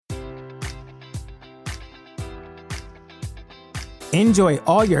Enjoy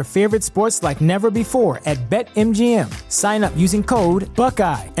all your favorite sports like never before at BetMGM. Sign up using code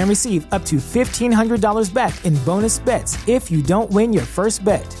Buckeye and receive up to $1,500 back in bonus bets if you don't win your first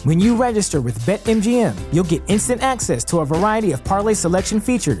bet. When you register with BetMGM, you'll get instant access to a variety of parlay selection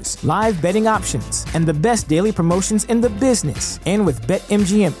features, live betting options, and the best daily promotions in the business. And with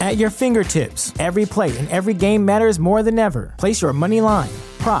BetMGM at your fingertips, every play and every game matters more than ever. Place your money line,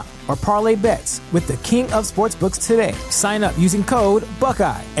 prop, or parlay bets with the king of sportsbooks today. Sign up using code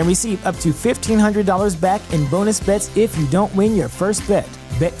Buckeye and receive up to $1,500 back in bonus bets if you don't win your first bet.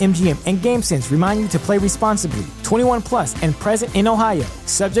 BetMGM and GameSense remind you to play responsibly. 21 plus and present in Ohio,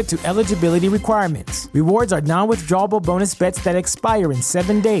 subject to eligibility requirements. Rewards are non-withdrawable bonus bets that expire in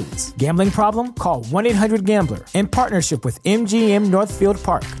 7 days. Gambling problem? Call 1-800-GAMBLER. In partnership with MGM Northfield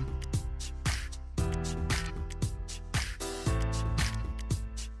Park.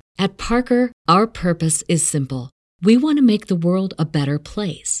 At Parker, our purpose is simple. We want to make the world a better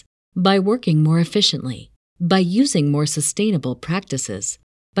place by working more efficiently, by using more sustainable practices,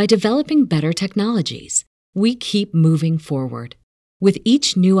 by developing better technologies. We keep moving forward. With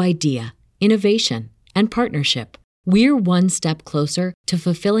each new idea, innovation, and partnership, we're one step closer to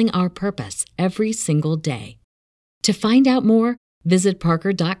fulfilling our purpose every single day. To find out more, visit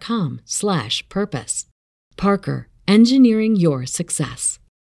parker.com/purpose. Parker, engineering your success.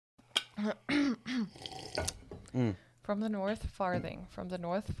 From the North Farthing, from the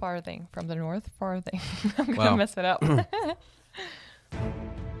North Farthing, from the North Farthing. I'm going to mess it up.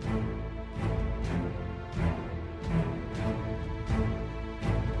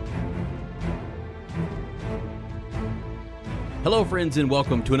 Hello, friends, and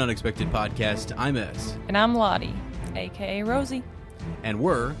welcome to an unexpected podcast. I'm Ez. And I'm Lottie, a.k.a. Rosie. And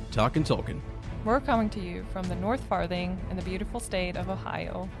we're Talkin' Tolkien. We're coming to you from the North Farthing in the beautiful state of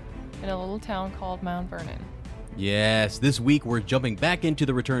Ohio, in a little town called Mount Vernon. Yes, this week we're jumping back into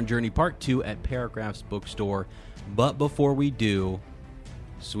the Return Journey Part 2 at Paragraphs Bookstore. But before we do,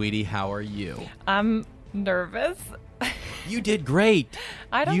 sweetie, how are you? I'm nervous. You did great.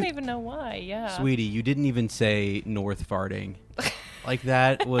 I don't even know why, yeah. Sweetie, you didn't even say North Farting. Like,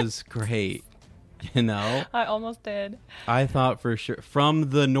 that was great. You know? I almost did. I thought for sure,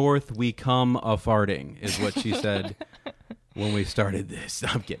 from the north we come a farting, is what she said when we started this.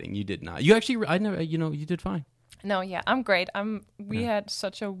 I'm kidding. You did not. You actually, I never, you did fine. No, yeah, I'm great. We had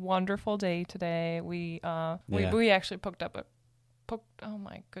such a wonderful day today. We actually oh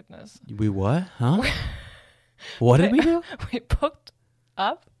my goodness. We what? Huh? What did we do? We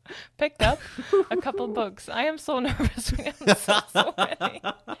picked up a couple books. I am so nervous. We have so many.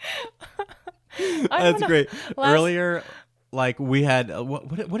 That's great. Earlier, like, we had,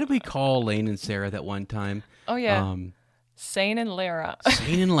 what did we call Lane and Sarah that one time? Oh, yeah. Sane and Lara.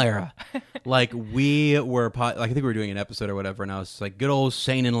 Sane and Lara. Like, we were, I think we were doing an episode or whatever, and I was like, good old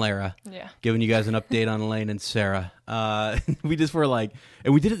Sane and Lara. Yeah. Giving you guys an update on Lane and Sarah. We just were like,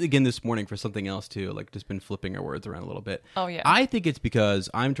 and we did it again this morning for something else too, like just been flipping our words around a little bit. Oh, yeah. I think it's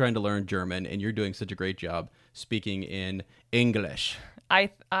because I'm trying to learn German, and you're doing such a great job speaking in English. I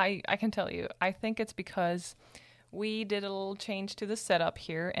can tell you, I think it's because we did a little change to the setup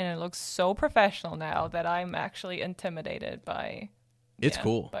here, and it looks so professional now that I'm actually intimidated by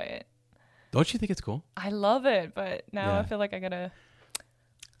cool. By it. Don't you think it's cool? I love it, but now I feel like I gotta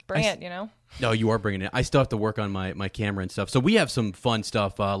bring it, No, you are bringing it. I still have to work on my camera and stuff. So we have some fun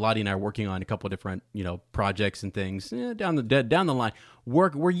stuff. Lottie and I are working on a couple of different, projects and things down the line.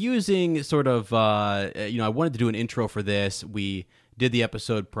 We're using sort of, I wanted to do an intro for this. We did the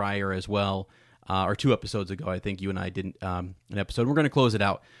episode prior as well, or 2 episodes ago. I think you and I did an episode. We're going to close it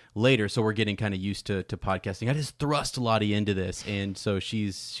out later, so we're getting kind of used to podcasting. I just thrust Lottie into this, and so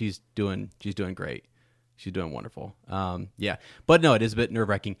she's doing great. She's doing wonderful. But no, it is a bit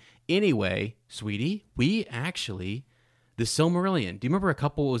nerve-wracking. Anyway, sweetie, we actually, the Silmarillion. Do you remember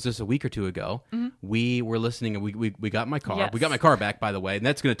was this a week or 2 ago? Mm-hmm. We were listening, and we got my car. Yes. We got my car back, by the way, and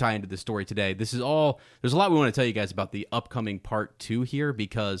that's going to tie into the story today. There's a lot we want to tell you guys about the upcoming part 2 here,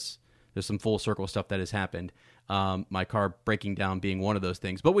 because there's some full circle stuff that has happened. My car breaking down being one of those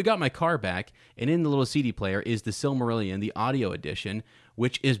things. But we got my car back, and in the little CD player is the Silmarillion, the audio edition,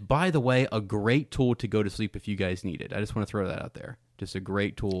 which is, by the way, a great tool to go to sleep if you guys need it. I just want to throw that out there. Just a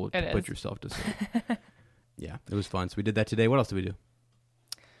great tool to put yourself to sleep. Yeah, it was fun. So we did that today. What else did we do?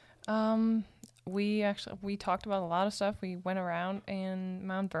 We talked about a lot of stuff. We went around in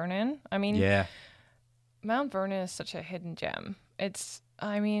Mount Vernon. I mean, yeah, Mount Vernon is such a hidden gem.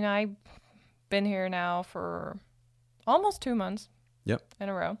 I've been here now for almost 2 months. Yep. In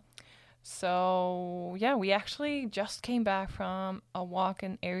a row. So, yeah, we actually just came back from a walk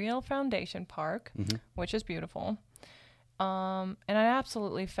in Ariel Foundation Park, which is beautiful. And I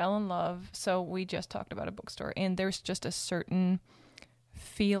absolutely fell in love. So we just talked about a bookstore, and there's just a certain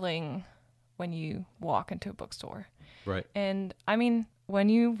feeling when you walk into a bookstore. Right. And I mean, when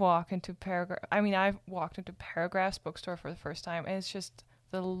you walk into I've walked into Paragraph's bookstore for the first time, and it's just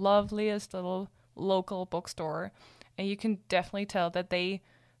the loveliest little local bookstore. And you can definitely tell that they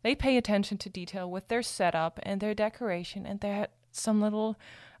pay attention to detail with their setup and their decoration, and they had some little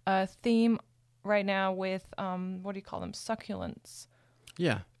theme right now with what do you call them, succulents?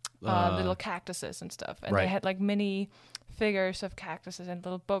 Yeah. Little cactuses and stuff, and right. they had like mini figures of cactuses and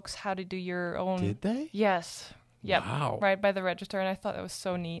little books how to do your own. Did they? Yes. Yep. Wow. Right by the register, and I thought that was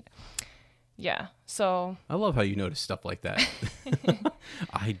so neat. Yeah. So I love how you notice stuff like that.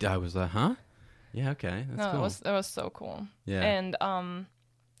 I was like, huh? Yeah. Okay. That's cool. That was so cool. Yeah. And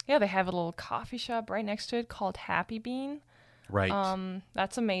yeah, they have a little coffee shop right next to it called Happy Bean. Right.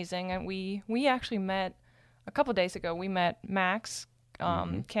 That's amazing. And we actually met a couple days ago. We met Max,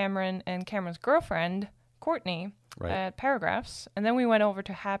 Cameron, and Cameron's girlfriend, Courtney, at Paragraphs. And then we went over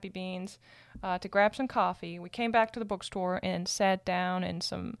to Happy Beans to grab some coffee. We came back to the bookstore and sat down in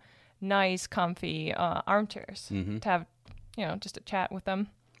some nice, comfy armchairs to have, just a chat with them.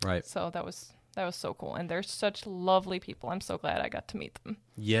 Right. So that was so cool. And they're such lovely people. I'm so glad I got to meet them.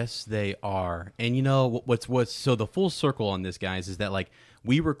 Yes, they are. And what's so the full circle on this, guys, is that like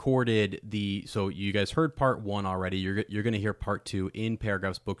we recorded so you guys heard part 1 already. You're going to hear part 2 in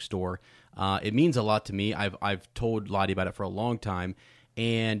Paragraph's bookstore. It means a lot to me. I've told Lottie about it for a long time.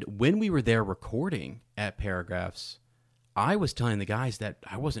 And when we were there recording at Paragraphs, I was telling the guys that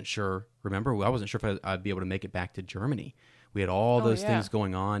I wasn't sure. Remember, I wasn't sure if I'd be able to make it back to Germany. We had all those things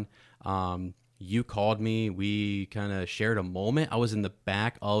going on. You called me. We kind of shared a moment. I was in the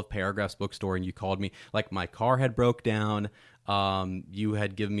back of Paragraph's bookstore, and you called me. Like, my car had broke down. You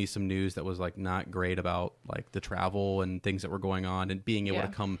had given me some news that was like not great about like the travel and things that were going on, and being able to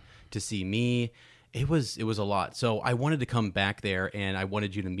come to see me. It was a lot. So I wanted to come back there, and I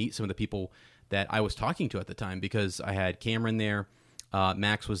wanted you to meet some of the people that I was talking to at the time, because I had Cameron there,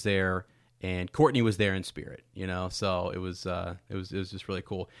 Max was there, and Courtney was there in spirit, so it was just really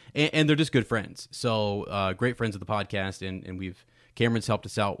cool. And they're just good friends. So great friends of the podcast. And Cameron's helped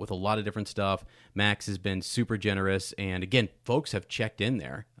us out with a lot of different stuff. Max has been super generous. And again, folks have checked in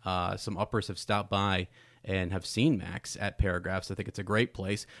there. Some uppers have stopped by and have seen Max at Paragraphs. I think it's a great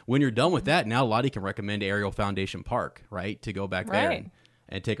place. When you're done with that, now Lottie can recommend Ariel Foundation Park, right? To go back there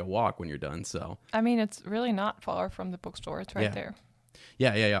and take a walk when you're done. So I mean, it's really not far from the bookstore. It's right there.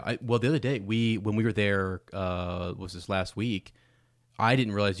 Yeah. Well, the other day, when we were there, was this last week, I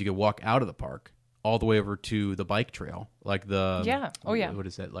didn't realize you could walk out of the park all the way over to the bike trail. Like what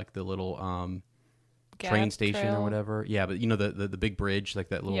is that? Like the little train station or whatever. Yeah, but the big bridge, like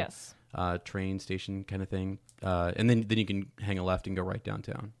that little train station kind of thing. And then you can hang a left and go right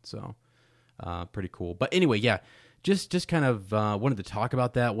downtown. So pretty cool. But anyway, yeah. Just kind of wanted to talk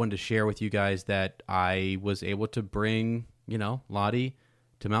about that. Wanted to share with you guys that I was able to bring Lottie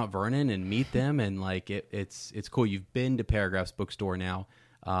to Mount Vernon and meet them, and like it's cool. You've been to Paragraph's bookstore now,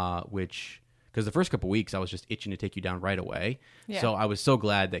 because the first couple weeks I was just itching to take you down right away. Yeah. So I was so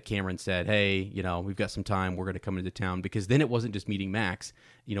glad that Cameron said, "Hey, we've got some time. We're going to come into town," because then it wasn't just meeting Max.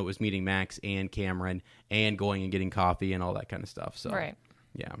 It was meeting Max and Cameron and going and getting coffee and all that kind of stuff. So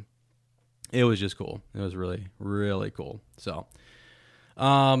yeah, it was just cool. It was really, really cool. So.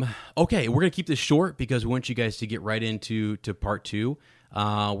 Okay, we're going to keep this short because we want you guys to get right into part 2.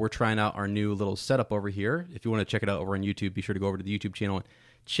 We're trying out our new little setup over here. If you want to check it out over on YouTube, be sure to go over to the YouTube channel and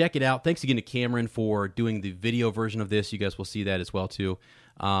check it out. Thanks again to Cameron for doing the video version of this. You guys will see that as well, too.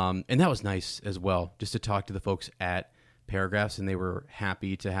 And that was nice as well, just to talk to the folks at Paragraphs, and they were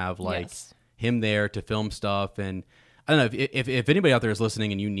happy to have him there to film stuff. And I don't know if anybody out there is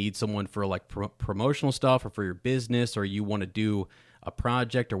listening and you need someone for like promotional stuff or for your business, or you want to do a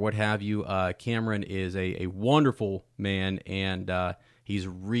project or what have you, Cameron is a wonderful man, and he's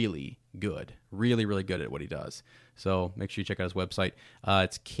really good, really, really good at what he does. So make sure you check out his website.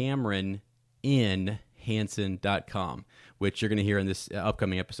 It's CameronInHanson.com, which you're going to hear in this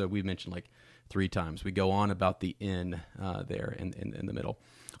upcoming episode. We've mentioned like 3 times. We go on about the in there in the middle.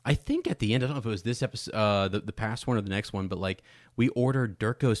 I think at the end, I don't know if it was this episode, the past one or the next one, but like we ordered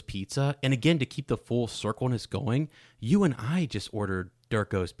Durko's Pizza. And again, to keep the full circleness going, you and I just ordered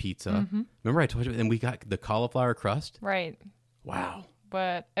Durko's Pizza. Mm-hmm. Remember I told you? And we got the cauliflower crust. Right. Wow.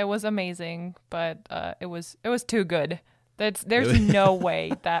 But it was amazing, but it was too good. There's no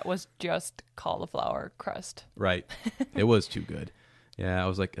way that was just cauliflower crust. Right. It was too good. Yeah, I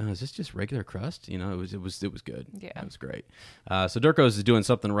was like, is this just regular crust? It was good. Yeah. It was great. So Durko's is doing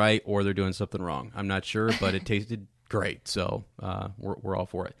something right, or they're doing something wrong. I'm not sure, but it tasted great. So we're all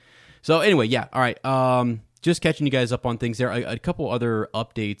for it. So anyway, yeah. All right. Just catching you guys up on things there. A couple other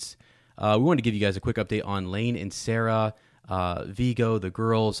updates. We wanted to give you guys a quick update on Lane and Sarah, Vigo, the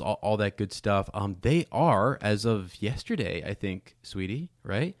girls, all that good stuff. They are, as of yesterday, I think, sweetie,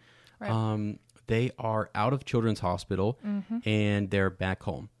 right? Right. They are out of Children's Hospital and they're back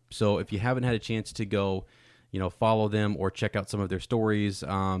home. So if you haven't had a chance to go, follow them or check out some of their stories,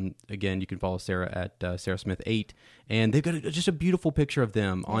 again, you can follow Sarah at Sarah Smith 8. And they've got just a beautiful picture of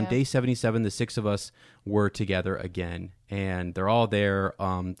them. On day 77, the 6 of us were together again. And they're all there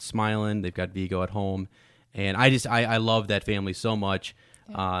smiling. They've got Vigo at home. And I love that family so much.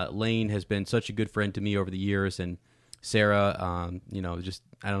 Yeah. Lane has been such a good friend to me over the years. And Sarah, I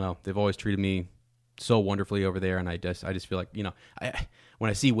don't know. They've always treated me so wonderfully over there. And I just feel like, when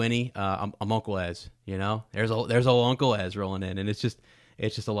I see Winnie, I'm Uncle Ez, there's old Uncle Ez rolling in, and it's just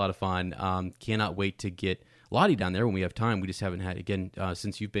a lot of fun. Cannot wait to get Lottie down there when we have time. We just haven't had, again,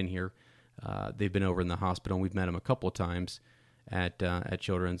 since you've been here. They've been over in the hospital, and we've met them a couple of times at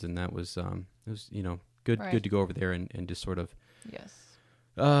Children's, and that was good to go over there and just sort of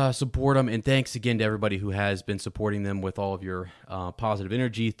support them. And thanks again to everybody who has been supporting them with all of your positive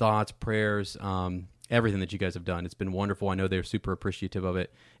energy, thoughts, prayers, everything that you guys have done. It's been wonderful. I know they're super appreciative of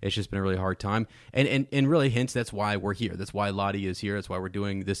it. It's just been a really hard time. And really, hence, that's why we're here. That's why Lottie is here. That's why we're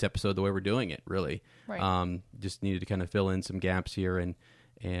doing this episode the way we're doing it, really. Right. Just needed to kind of fill in some gaps here, and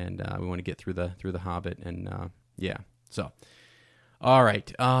we want to get through the Hobbit. And, So, all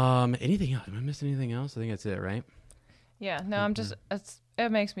right. Anything else? Am I missing anything else? I think that's it, right? Yeah. No, I'm just...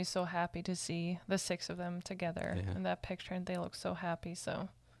 It makes me so happy to see the 6 of them together in that picture, and they look so happy. So,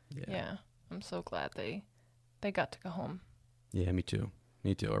 yeah. I'm so glad they got to go home. Yeah, me too.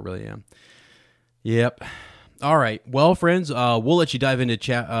 I really am. Yep. All right. Well, friends, we'll let you dive into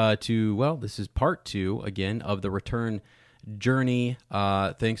this is part 2, again, of the return journey.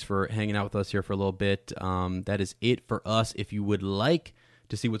 Thanks for hanging out with us here for a little bit. That is it for us. If you would like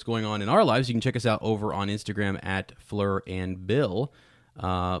to see what's going on in our lives, you can check us out over on Instagram at Fleur and Bill.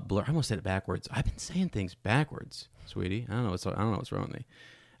 Blur. I almost said it backwards. I've been saying things backwards, sweetie. I don't know what's wrong with me.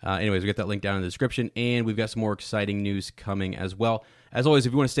 Anyways, we got that link down in the description, and we've got some more exciting news coming as well. As always,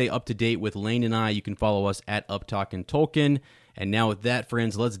 if you want to stay up to date with Lane and I, you can follow us at Uptalkin' Tolkien. And now with that,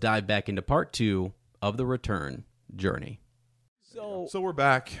 friends, let's dive back into part 2 of the return journey. So we're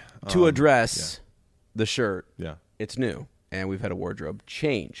back to address the shirt. Yeah, it's new, and we've had a wardrobe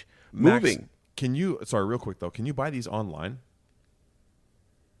change. Max, Moving. Real quick though, can you buy these online?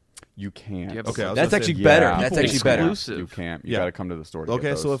 You can't. Okay, that's actually better. Yeah. That's actually better. You can't. You got to come to the store to get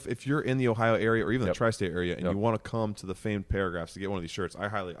those. So if you're in the Ohio area or even the tri-state area and you want to come to the famed Paragraphs to get one of these shirts,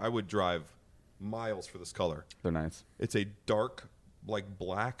 I would drive miles for this color. They're nice. It's a dark, like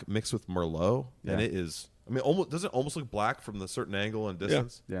black mixed with Merlot, and it is. I mean, does it almost look black from the certain angle and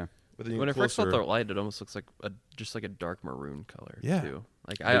distance? Yeah. But then when I first saw the light, it almost looks like just like a dark maroon color. Yeah. Too.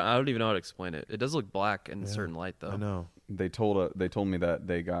 Like I don't even know how to explain it. It does look black in a certain light, though. I know. They told me that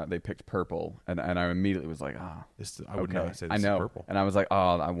they picked purple, and I immediately was like, I would not say this is purple. And I was like,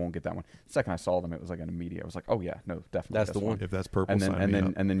 I won't get that one. The second I saw them, it was like an immediate. I was like, oh yeah, no, definitely, that's the one. If that's purple,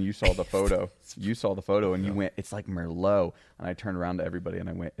 and then you saw the photo. You saw the photo, and you went, it's like Merlot. And I turned around to everybody, and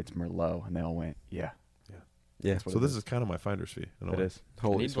I went, it's Merlot, and they all went, yeah. So this is kind of my finder's fee. It is.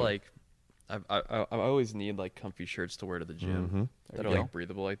 Holy sweet. I always need like comfy shirts to wear to the gym that are like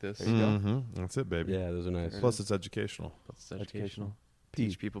breathable like this. There you go. That's it, baby. Yeah, those are nice. Plus, it's educational.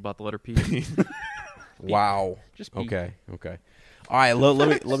 Teach people about the letter P. Wow. Just P. Okay. All right.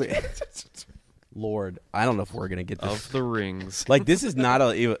 Let me. Lord, I don't know if we're gonna get this. Of the rings. Like this is not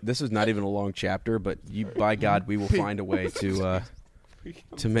even a long chapter, but by God, we will find a way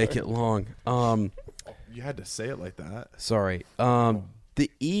to make it long. You had to say it like that. Sorry.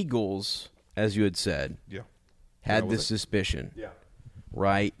 The Eagles, as you had said, had this suspicion. Yeah.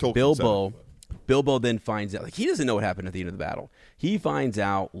 Right? Tolkien Bilbo then finds out. Like, he doesn't know what happened at the end of the battle. He finds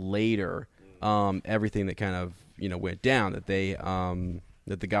out later everything that kind of went down, that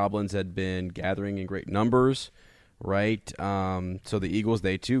that the goblins had been gathering in great numbers, right? So the Eagles,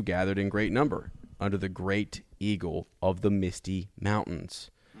 they too gathered in great number under the great eagle of the Misty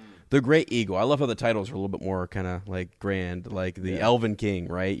Mountains. The Great Eagle. I love how the titles are a little bit more kind of like grand, like the Elven King,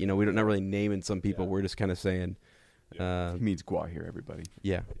 right? We're not really naming some people. We're just kind of saying. It means Gwahir, everybody.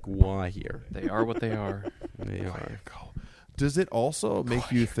 Yeah, Gwahir. They are what they are. They are. Does it also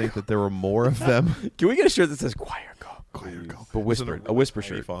make you think that there were more of them? Can we get a shirt that says Gwahir Go? Gwahir Go. But whispered. A whisper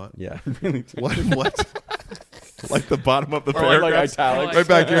shirt. Font? Yeah. What? Like the bottom of the paragraph, like italics, right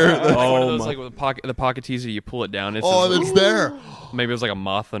back here. Oh my! Like the pocket teaser, you pull it down. It's there. Maybe it was like a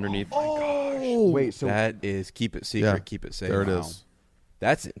moth underneath. Oh Wait, so That is keep it secret, Yeah, keep it safe. there it Wow. is.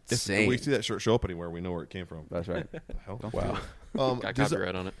 That's If insane. we see that shirt show up anywhere, we know where it came from. that's right. Hell? Wow. Got Does it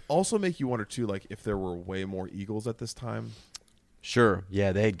copyright on it. also make you wonder too, like if there were way more eagles at this time? Sure.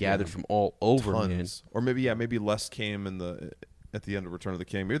 Yeah, they had gathered from all over, man. Tons. Or maybe less came at the end of Return of the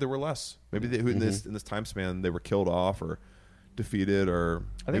King. Maybe there were less. Maybe they, in this time span they were killed off or defeated, or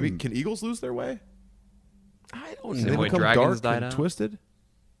I think- maybe can eagles lose their way? I don't Same They know. way become dragons dark died and out? twisted.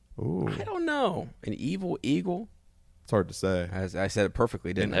 Ooh, I don't know. An evil eagle? it's hard to say. As I said it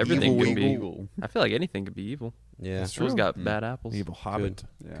perfectly, didn't And I? everything Evil could be. eagle. I feel like anything could be evil. Yeah. That's Fools true. got bad apples. Evil hobbit.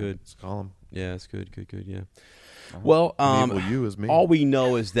 Yeah. Good. Let's call him. Yeah, it's good, yeah. Well, Evil you is me. all we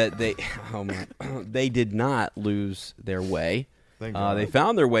know is that they they did not lose their way. Thank God. They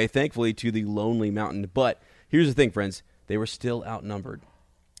found their way, thankfully, to the Lonely Mountain. But here's the thing, friends. They were still outnumbered.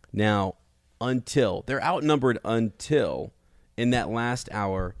 Now, they're outnumbered until, in that last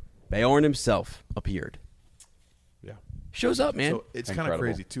hour, Beorn himself appeared. Yeah. Shows up, man. So it's kind of Incredible.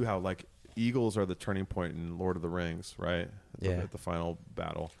 crazy too how like eagles are the turning point in Lord of the Rings, right? At the final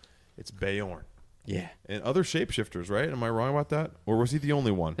battle, it's Beorn yeah. and other shapeshifters, right? Am I wrong about that, or was he the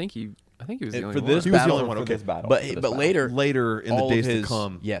only one? I think he was the And only for one. this He was the battle, only one. For Okay. this battle. but for this but battle. later in the all days of his, to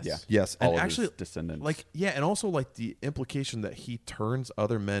come, yes, Yeah. yes, and All of his actually, descendants. like and also like the implication that he turns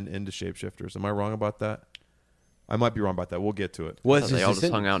other men into shapeshifters. Am I wrong about that? I might be wrong about that. We'll get to it. was they his all just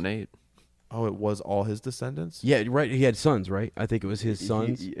hung descendants. out and ate. Oh, it was all his descendants. Yeah, right. He had sons, right? I think it was his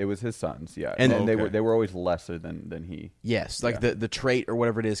sons. It was his sons, yeah. And- And Okay. they were always lesser than he. Yes, like Yeah. the trait or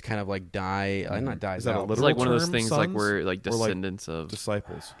whatever it is, kind of like not dies Is that a out. literal It's like one of those term, things like sons? we're like Or, like, descendants of.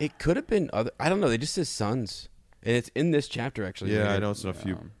 Disciples. It could have been other. I don't know. They just says sons, and it's in this chapter actually. Yeah, later. I know it's in a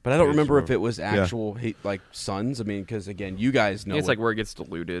few. but I don't pages remember from- if it was actual like sons. I mean, because again, you guys know. it's what- like where it gets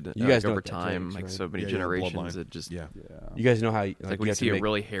diluted. You guys know over what that time, takes, like right? so many Yeah, generations. bloodline. It just Yeah. you guys know how. It's like you when you have to see a make-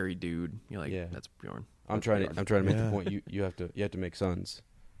 really hairy dude, you're like, Yeah. that's Bjorn. I'm trying to make Yeah. the point. You have to make sons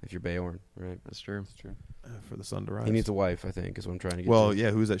if you're Beorn, right? That's true. That's true. For the sun to rise. He needs a wife, I think, is what I'm trying to get. Well, to. yeah.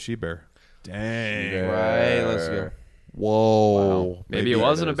 Who's that she bear? Dang. Yeah. right. Let's go. Whoa. Maybe it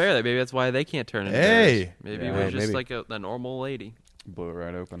wasn't a bear. Maybe that's why they can't turn into Hey! bears. Maybe Yeah, it was just maybe. like a normal lady. Blew it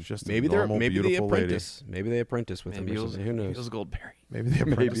right open. Just Maybe a they're normal, maybe they beautiful lady. apprentice. Maybe they apprentice with Maybe him it or was, something. Who knows? It was Goldberry. Maybe they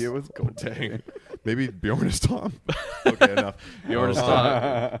Maybe it was gold. Dang. Maybe Bjorn is Tom. Okay, enough. Bjorn is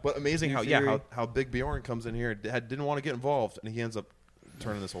Tom. But amazing New how theory. how big Bjorn comes in here. Didn't want to get involved, and he ends up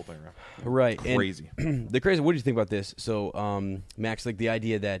turning this whole thing around. Right. and Crazy. the crazy. What do you think about this? So, Max, like the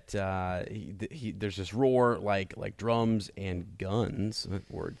idea that there's this roar, like drums and guns. That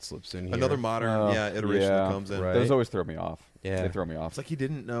word slips in here. Another modern iteration that comes in. Right. Those always throw me off. Yeah. They throw me off. It's like he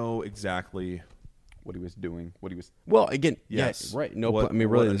didn't know exactly. What he was doing. What he was. Well, again, Yes. yeah, right. No, What, I mean,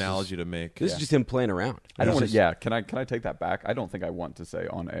 really, what this analogy to make? This is just him playing around. I don't It's want to. just- Yeah. Can I take that back? I don't think I want to say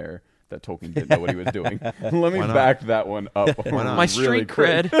on air that Tolkien didn't know what he was doing. Let me Why not? back that one up. Why not? My really street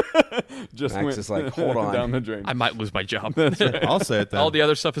quick. cred. Just Max went is like, hold on. down the drain. I might lose my job. I'll say it then. All the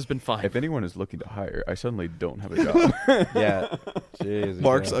other stuff has been fine. If anyone is looking to hire, I suddenly don't have a job. Yeah. Jeez,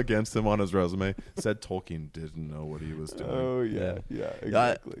 Mark's yeah. against him on his resume. Said Tolkien didn't know what he was doing. yeah, I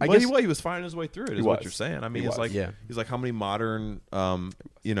exactly. guess- He was finding his way through it. Is He what was. you're saying. I mean, He it's was. like Yeah. he's like, how many modern,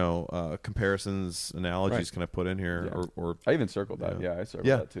 comparisons, analogies Right. can I put in here? Yeah. Or I even circled that. Yeah. Yeah, I circled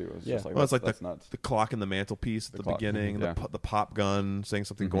Yeah. that too. It was Yeah. just like, well, it's like that's nuts. the clock in the mantelpiece at the clock, beginning, yeah. the pop gun, saying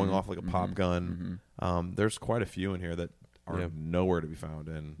something going off like a pop gun. There's quite a few in here that are Yeah. nowhere to be found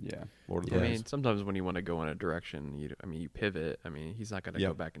in Yeah. Lord of the I Rings. mean, sometimes when you want to go in a direction, you pivot. I mean, he's not going to Yeah.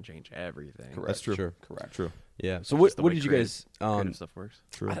 go back and change everything. Correct. That's true. Sure. Correct. True. Yeah. So what Just the what way did you creative- guys creative stuff works.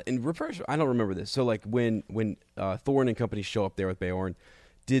 True. and refresh? I don't remember this. So like when Thorin and company show up there with Beorn,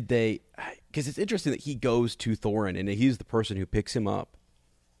 did they? Because it's interesting that he goes to Thorin and he's the person who picks him up,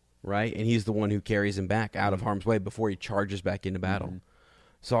 right? And he's the one who carries him back out of harm's way before he charges back into battle.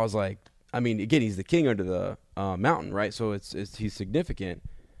 So I was like, I mean, again, he's the king under the mountain, right? So it's he's significant,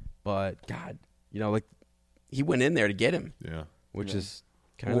 but God, like he went in there to get him, Yeah. which is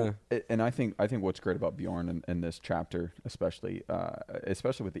kind of And I think what's great about Bjorn in this chapter, especially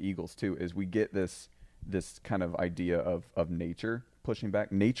with the Eagles too, is we get this kind of idea of nature pushing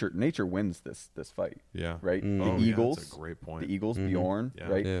back. Nature wins this fight. Yeah. Right. Mm. The Oh, yeah, Eagles. that's a great point. The Eagles, Bjorn. Yeah.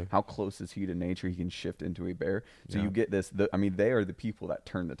 Right. Yeah. How close is he to nature? He can shift into a bear. So Yeah. you get this. They are the people that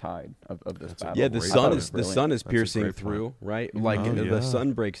turn the tide of this battle. yeah. The great sun point. is the sun is That's a piercing great through, point. right? Like Oh, yeah. the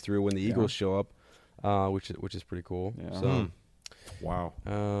sun breaks through when the Yeah. Eagles show up, which is pretty cool. Yeah. So. Wow.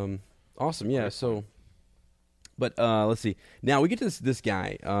 Awesome, yeah. So, but let's see. Now we get to this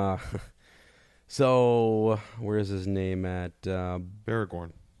guy. So where is his name at?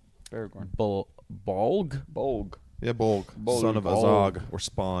 Aragorn. Aragorn. Bolg. Bolg. Yeah, Bolg, son of Azog, or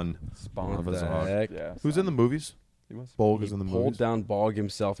Spawn. Spawn of What the Azog. heck? Yeah. Who's in the movies? He was. Bolg He is in the pulled movies. down Bolg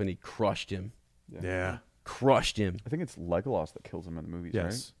himself and he crushed him. Yeah. Crushed him. I think it's Legolas that kills him in the movies,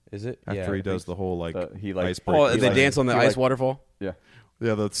 Yes. Is it? After he does the whole like he like ice Oh, break. they like- dance on the he, ice like- waterfall? right?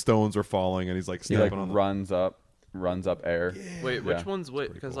 Yeah, the stones are falling, and he's like He like stepping on them. runs up air. Wait, Yeah. which one's what?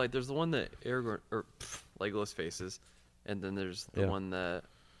 pretty Because cool. like, there's the one that Legolas faces, and then there's the Yeah. one that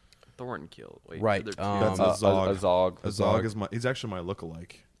Thorin killed. Wait, Right, are there two? That's Azog. Azog is he's actually my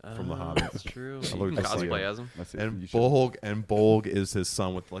lookalike from the Hobbit. That's true. I You look can just like cosplay him. as him. Let's see, you And should- Bolg is his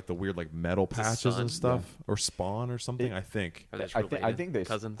son with like the weird like metal It's his patches son? and stuff, or Spawn or something. I think. Are they I think related? they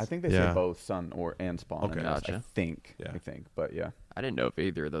cousins. I think they Yeah. say both son and Spawn. Okay. in this. I Gotcha. think. Yeah. I think. But yeah. I didn't know if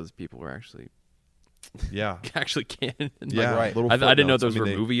either of those people were actually Yeah. canon. Yeah, right. little I didn't know footnotes. those I were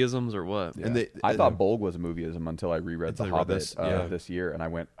mean, they- movieisms or what. Yeah. And they- I thought Bolg was a movieism until I reread Until The you read Hobbit this, yeah. this year, and I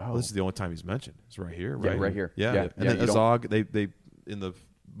went, oh, This is the only time he's mentioned. It's right here, Yeah, right? right here. Yeah. Yeah, And yeah, then you don't- Azog, they in the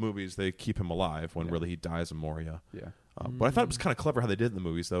movies they keep him alive when really he dies in Moria. yeah. But I thought it was kind of clever how they did it in the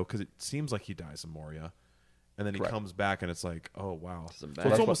movies though, because it seems like he dies in Moria, and then he Correct. comes back and it's like, oh wow. Doesn't So matter. it's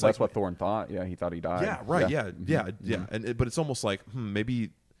That's, almost that's like what Thorin thought. Yeah, he thought he died. yeah, right, yeah, Mm-hmm. yeah. And but it's almost like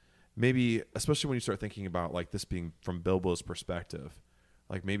maybe especially when you start thinking about like this being from Bilbo's perspective,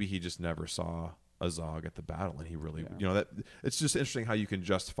 like maybe he just never saw Azog at the battle, and he really, that it's just interesting how you can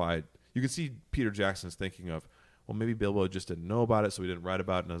justify it. You can see Peter Jackson's thinking of, well, maybe Bilbo just didn't know about it, so he didn't write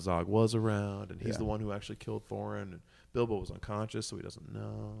about it, and Azog was around, and he's the one who actually killed Thorin, and Bilbo was unconscious, so he doesn't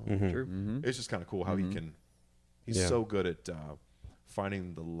know. True. Mm-hmm. It's just kind of cool how he's so good at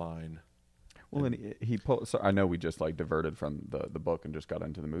finding the line. Well, and so I know we just like diverted from the book and just got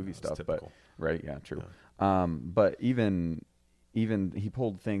into the movie stuff, typical. but right, yeah, true. But even he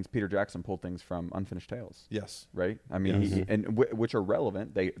pulled things. Peter Jackson pulled things from Unfinished Tales. Yes. Right. I mean, which are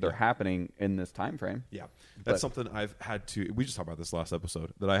relevant. They're happening in this time frame. Yeah, that's something I've had to. We just talked about this last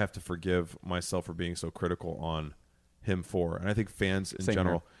episode that I have to forgive myself for being so critical on him for, and I think fans in Same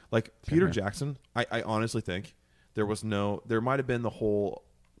general, here. like Peter Jackson. I honestly think there might have been the whole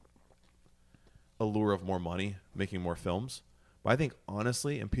allure of more money, making more films, but I think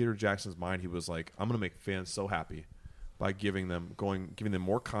honestly, in Peter Jackson's mind, he was like, I'm going to make fans so happy by giving them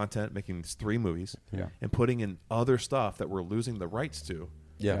more content, making these 3 movies, and putting in other stuff that we're losing the rights to,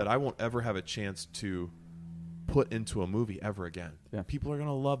 that I won't ever have a chance to put into a movie ever again. Yeah. People are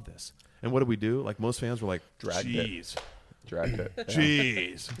gonna love this. And what did we do? Like most fans were like, Dragged "Jeez, Dragged it.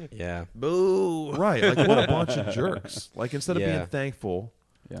 jeez, Yeah. Boo. right? Like what a bunch of jerks!" Like instead of Yeah. being thankful,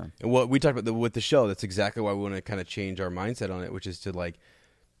 Yeah. And what we talked about with the show, that's exactly why we want to kind of change our mindset on it, which is to like,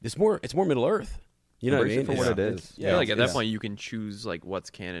 it's more Middle Earth. You know what I Embrace mean? it for what It's- it it's- is. I feel like at that it's- point you can choose like what's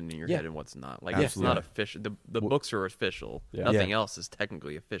canon in your Yeah. head and what's not. Like Absolutely. it's not official. The books are official. Yeah. Nothing Yeah. else is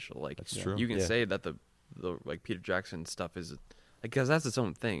technically official. Like That's true. you can Yeah. say that the like Peter Jackson stuff is because that's its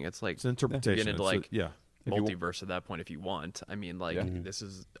own thing. It's like it's an interpretation. get into It's like yeah, multiverse at that point if you want. I mean, like this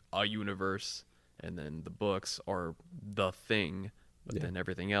is a universe, and then the books are the thing, but then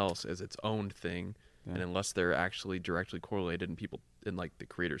everything else is its own thing. And unless they're actually directly correlated, and people and like the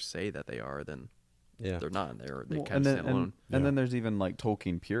creators say that they are, then they're not. They Well, kind of stand alone. And then there's even like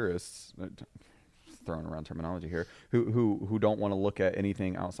Tolkien purists, throwing around terminology here, who don't want to look at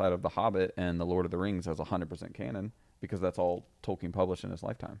anything outside of The Hobbit and The Lord of the Rings as 100% canon because that's all Tolkien published in his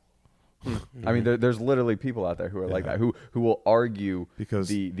lifetime. I mean, there's literally people out there who are like that, who will argue because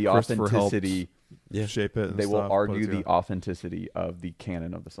the Christopher helped authenticity. shape it. And They will stuff, put it argue the together. authenticity of the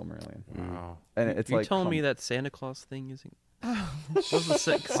canon of the Silmarillion. Wow. And it's Are you like, telling come- me that Santa Claus thing isn't? What was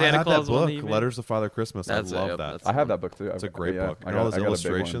the I Santa have Claus that one book, that you made? Letters of Father Christmas. That's it, I love yep, that. that's I have that book too. It's a great Yeah, book. I And all got- those I got a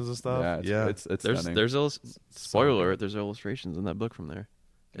big one. illustrations and stuff. Yeah, Yeah. it's There's stunning. spoiler alert. There's illustrations in that book from there.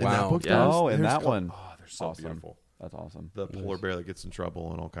 In Wow. that book, Yeah. Oh, there's and that co- one. Oh, they're so Awesome. beautiful. That's awesome. The polar bear that gets in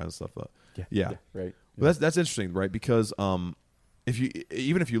trouble and all kinds of stuff. Yeah. Yeah, right. Well, that's interesting, right? Because if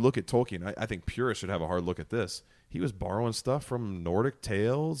you look at Tolkien, I think purists should have a hard look at this. He was borrowing stuff from Nordic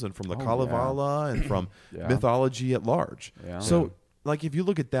tales and from the Kalevala and from Yeah. mythology at large. Yeah. So, like, if you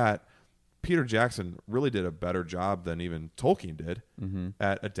look at that, Peter Jackson really did a better job than even Tolkien did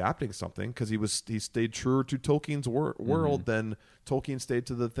at adapting something because he stayed truer to Tolkien's world than Tolkien stayed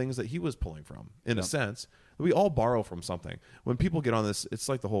to the things that he was pulling from. In a sense, we all borrow from something. When people get on this, it's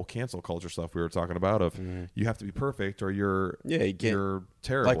like the whole cancel culture stuff we were talking about. Of you have to be perfect or you're you're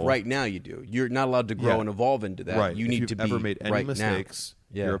terrible. Like right now, you do. You're not allowed to grow Yeah. and evolve into that. Right. You If need you've to be ever made any right mistakes,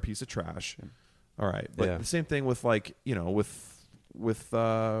 now. you're a piece of trash. All right, but Yeah. the same thing with like with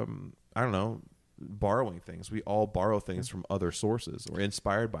I don't know, borrowing things. We all borrow things from other sources or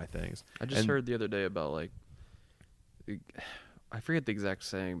inspired by things. I just heard the other day about like, I forget the exact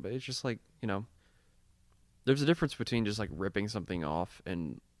saying, but it's just like there's a difference between just like ripping something off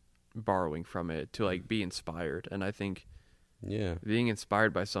and borrowing from it to like be inspired. And I think being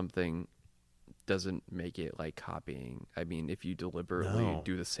inspired by something doesn't make it like copying. I mean, if you deliberately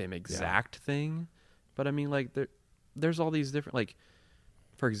do the same exact thing, but I mean, like there's all these different, like,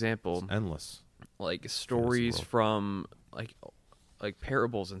 for example, It's endless. like stories from like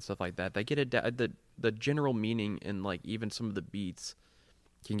parables and stuff like that. They get the general meaning and like even some of the beats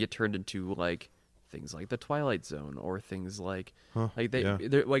can get turned into like things like the Twilight Zone or things like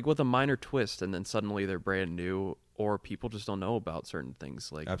they're like with a minor twist, and then suddenly they're brand new, or people just don't know about certain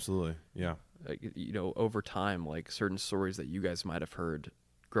things. Like Absolutely, yeah. like, you know, over time, like certain stories that you guys might have heard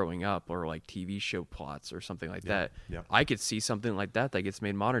growing up, or like TV show plots or something like that. Yeah. I could see something like that gets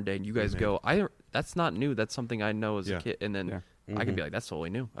made modern day, and you guys go, that's not new. That's something I know as a kid, and then I can be like, that's totally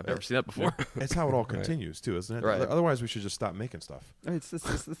new. I've never seen that before. It's how it all continues too, isn't it? Right. Otherwise, we should just stop making stuff. I mean, it's the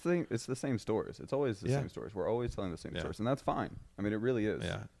thing. It's the same stories. It's always the same stories. We're always telling the same stories, and that's fine. I mean, it really is.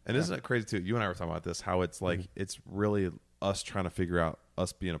 Yeah, and isn't it crazy too? You and I were talking about this. How it's like it's really us trying to figure out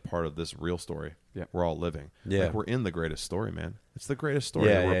us being a part of this real story. Yeah, we're all living. Yeah, like we're in the greatest story, man. It's the greatest story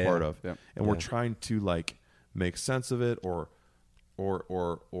that we're a part of, and we're Yeah. trying to like make sense of it, or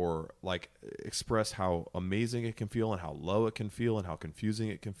like express how amazing it can feel and how low it can feel and how confusing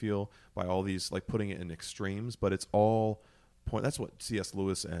it can feel by all these, like putting it in extremes. But it's all point. That's what C.S.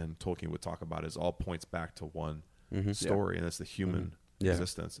 Lewis and Tolkien would talk about. Is all points back to one story, and it's the human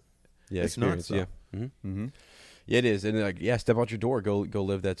existence. Yeah, it's experience. nuts, Yeah, yeah, it is, and like, step out your door, go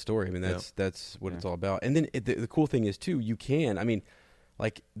live that story. I mean, that's what it's all about. And then the cool thing is too, you can. I mean,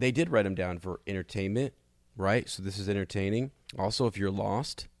 like they did write them down for entertainment, right? So this is entertaining. Also, if you're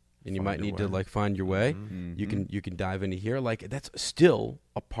lost and you might need to like find your way, you can dive into here. Like that's still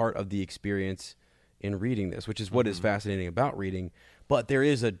a part of the experience in reading this, which is what is fascinating about reading. But there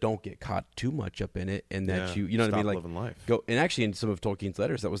is a don't get caught too much up in it, and that you know what I mean. Like living life. Go, and actually in some of Tolkien's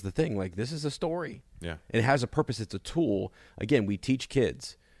letters, that was the thing. Like this is a story, Yeah, and it has a purpose. It's a tool. Again, we teach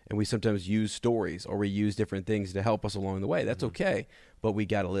kids, and we sometimes use stories or we use different things to help us along the way. That's okay, but we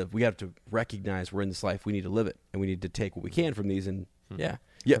got to live. We have to recognize we're in this life. We need to live it, and we need to take what we can from these. And yeah,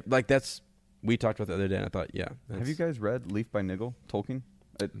 like that's we talked about the other day. And I thought, have you guys read Leaf by Niggle, Tolkien?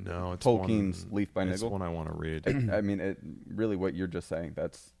 No, it's Tolkien's Leaf by It's Niggle. one I want to read. I mean, really, what you're just saying.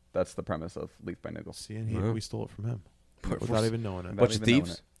 That's the premise of Leaf by Niggle. See, and we stole it from him without even knowing it. bunch of even knowing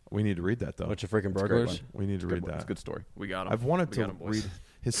thieves, We need to read that though. bunch of freaking It's a great burglars. one. We need to read It's that. a good story. We got him. I've wanted We to got 'em, boys. read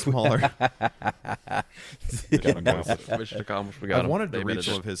his smaller. Mission accomplished. We got I've him. wanted They to made read it.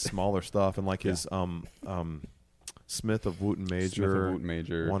 some of his smaller stuff and like his Smith of Wooten Major.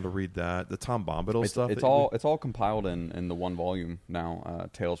 Wanted to read that. The Tom Bombadil It's, stuff. it's all compiled in the one volume now.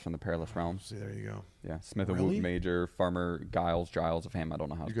 Tales from the Perilous Realms. See, there you go. Yeah, Smith of Really? Wooten Major, Farmer Giles of Ham. I don't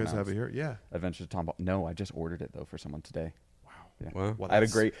know how You it's guys have pronounced. it here? Yeah. Adventures of Tom. No, I just ordered it though for someone today. Yeah. Wow. Well, I had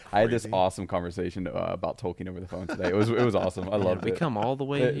that's I had this crazy. awesome conversation about Tolkien over the phone today. It was awesome. I loved We it. come all the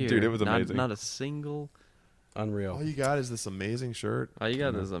way here, Dude, it was amazing. Not a single. Unreal. All you got is this amazing shirt. All you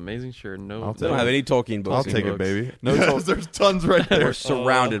got is amazing shirt. No, I'll They don't have any Tolkien books. I'll take it, books. baby. No, There's tons right there. We're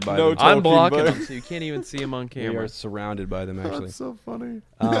surrounded by no them. I'm Tolkien blocking book. them, so you can't even see them on We are camera. surrounded by them. Actually, That's so funny.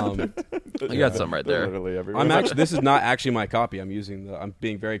 You got some right They're there. literally everywhere. I'm actually. This is not actually my copy. I'm using the. I'm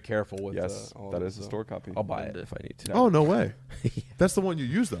being very careful with. Yes, all that of is a this, store copy. I'll buy it if I need to. Oh no way. That's the one you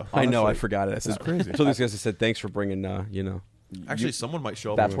use though. I know. I honestly, forgot it. I said, crazy. So these guys said, "Thanks for bringing." Actually, someone might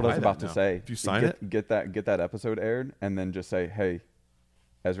show up. That's and what I was buy that about to now. say. If you sign it, get that episode aired, and then just say, "Hey,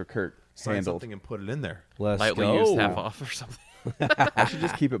 Ezra Kurt sign handled." something and put it in there. Let's Lightly go. used half off or something. I should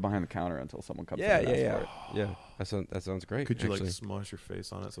just keep it behind the counter until someone comes. Yeah, in and asks for yeah. it. That sounds great. Could you actually. like smush your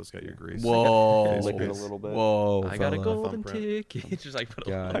face on it so it's got your grease? Whoa, Lick it a little bit. Whoa, I got a fella. golden thumbprint. ticket. Just like put a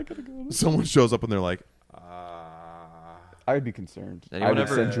God. Someone shows up and they're like, I'd be concerned. I Anyone would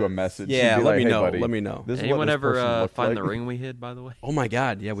ever- send you a message. Yeah, You'd be let like, me "Hey, know. buddy, Let me know. This is what Anyone this ever person looked find like." the ring we hid, by the way? Oh my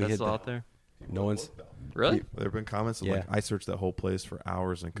God, yeah, we That's hit still that. out there. No one's. Really? there have been comments of Yeah. like, I searched that whole place for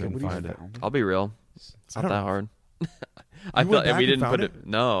hours and couldn't What do you find it. found? I'll be real. It's I not don't- that hard. I You feel went back we and didn't found put it.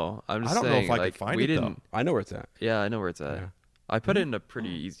 No, I'm just I don't know saying. if I could like find we it, though. didn't. I know where it's at. Yeah, I know where it's at. Yeah. I put it in a pretty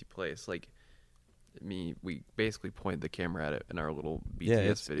easy place. Like we basically pointed the camera at it in our little BTS Yeah,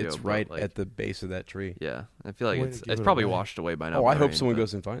 it's video. but, right like, at the base of that tree. Yeah, I feel like Way to give it's it probably away. washed away by now. Oh, by I hope rain, someone but-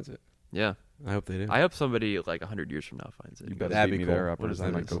 goes and finds it. Yeah, I hope they do. I hope somebody like 100 years from now finds it. You and better goes, That'd meet be me cool. there. What Uppers. is I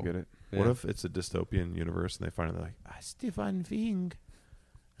that? might go Cool. get it. What Yeah. if it's a dystopian universe and they find it they're like, Stefan Fing?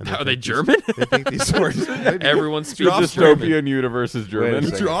 And Are they think these- German? They think these stories. Everyone speaks Drop German. universe is Wait a German.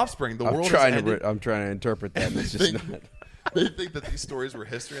 It's your offspring. The I'm world trying has to. ended. I'm trying to interpret that. And it's just think- not. They think that these stories were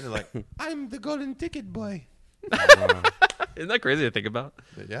history, and they're like, I'm the golden ticket boy. Isn't that crazy to think about?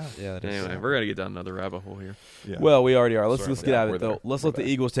 Yeah. Yeah. That is. Anyway, we're gonna get down another rabbit hole here. Yeah. Well, we already are. Let's Sorry. get out of We're it though. there. Let's We're let the back.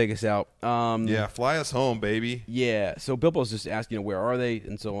 Eagles take us out. Yeah, fly us home, baby. Yeah. So Bilbo's just asking, where are they,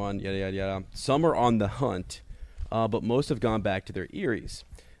 and so on. Yada yada yada. Some are on the hunt, but most have gone back to their eyries.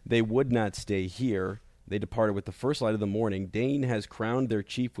 They would not stay here. They departed with the first light of the morning. Dane has crowned their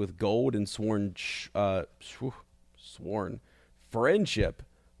chief with gold and sworn friendship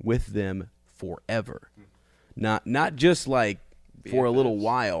with them forever. Not just like for a little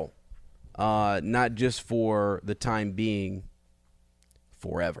while, not just for the time being,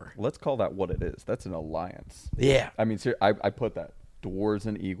 forever. Let's call that what it is. That's an alliance. Yeah. I mean, I put that. Dwarves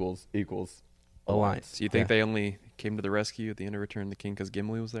and Eagles equals Alliance. Do you think they only came to the rescue at the end of Return of the King because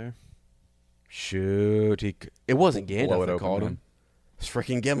Gimli was there? Shoot. It wasn't Blow Gandalf it that open, called man. him. It's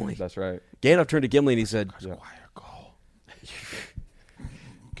freaking Gimli. That's right. Gandalf turned to Gimli and he said, Yeah.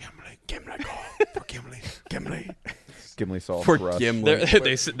 Gimli, call for Gimli. Gimli. Gimli saw For Thrush. Gimli.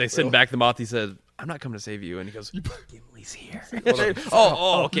 They send back the moth. He said, "I'm not coming to save you," and he goes, Gimli's here.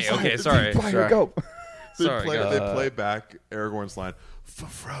 okay, sorry. Fire, go. They Sorry, play, guys. they play back Aragorn's line for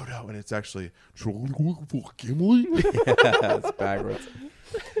Frodo, and it's actually for Gimli. That's backwards.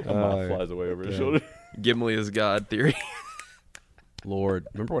 A moth flies away over his shoulder. Gimli is God theory. Lord.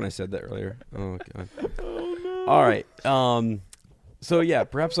 Remember when I said that earlier? Oh, God. All right. So, yeah,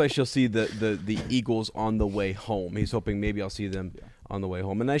 perhaps I shall see the Eagles on the way home. He's hoping maybe I'll see them on the way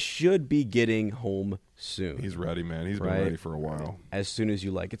home. And I should be getting home soon. He's ready, man. He's Right. been ready for a while. As soon as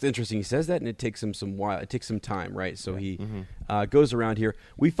you like. It's interesting. He says that, and it takes him some while. It takes some time, right? So he goes around here.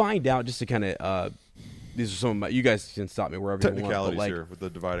 We find out, just to kind of these are some of my. You guys can stop me wherever you want. Technicalities But like, here with the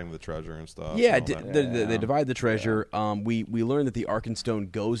dividing of the treasure and stuff. yeah, and all that. they divide the treasure. We learn that the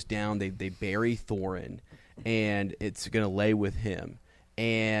Arkenstone goes down. They bury Thorin, and it's going to lay with him.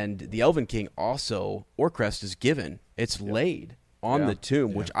 And the Elven King also, Orcrest is given. It's laid on Yeah. the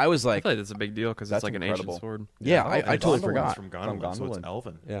tomb, which I was I like, feel like that's a big deal because it's That's like an incredible. ancient sword. yeah, Oh, I and totally Gondolin's forgot. From Gondolin, so it's Gondolin.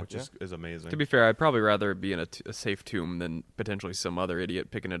 Elven, Yeah. which is amazing. To be fair, I'd probably rather it be in a safe tomb than potentially some other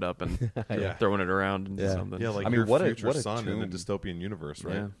idiot picking it up and Yeah. throwing it around into Yeah. something. yeah, like I mean, your what a- future what a son in a tomb. dystopian universe,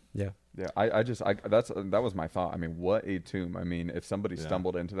 right? Yeah. Yeah. Yeah, that was my thought. I mean, what a tomb. I mean, if somebody Yeah.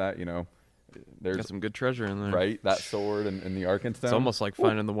 stumbled into that, there's Got some good treasure in there. right that sword and the Arkenstone. It's almost like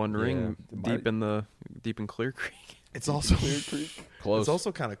finding the One Ring Yeah. deep in Clear Creek. It's also Close. It's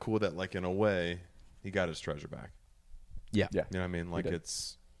also kind of cool that, like, in a way, he got his treasure back. Yeah. Yeah. You know what I mean? Like, did.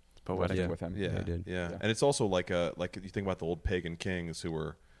 it's Poetic. Yeah. with him. yeah, he did. yeah, Yeah. and it's also like you think about the old pagan kings who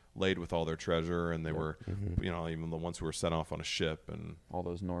were laid with all their treasure, and they were, even the ones who were sent off on a ship, and All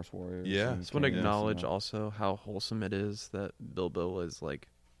those Norse warriors. Yeah. and Just want to kings, acknowledge also how wholesome it is that Bilbo is like,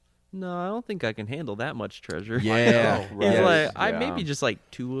 no, I don't think I can handle that much treasure. Yeah. He's Right. like, I Yeah. maybe just like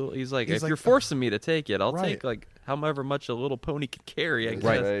two. He's like, He's if like, you're forcing me to take it, I'll Right. take like however much a little pony can carry. I guess.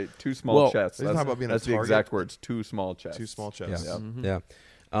 Right. Right. Two small Well, chests. he's talking That's, about being a that's the target. exact words. Two small chests. two small Yeah. chests. Yeah.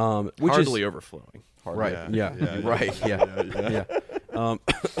 Yeah. Which Hardly is overflowing. Hard. right. Yeah. Right. Yeah.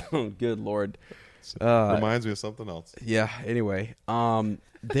 Yeah. Good Lord. Reminds me of something else. Yeah. Anyway,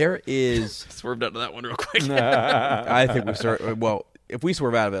 there is. Swerved out to that one real quick. I think we start. Well, if we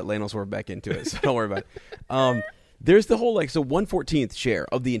swerve out of it, Lane will swerve back into it. So don't worry about it. There's the whole 1/14th share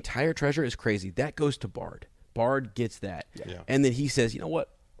of the entire treasure is crazy. That goes to Bard. Bard gets that, Yeah. and then he says, "You know what?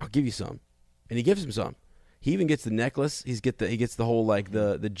 I'll give you some," and he gives him some. He even gets the necklace. He gets the whole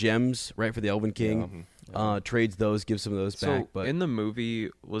the gems right for the Elven King. Trades those, gives some of those So back. But in the movie,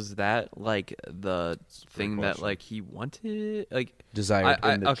 was that like the thing that question. like he wanted? Like desired.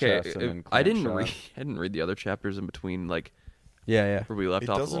 in the okay, chest and then I didn't clamshell. read. I didn't read the other chapters in between. Like yeah. where we left It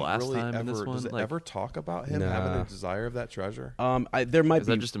off the doesn't last really time ever. in this one. Does it like, ever talk about him Nah. having a desire of that treasure? There might is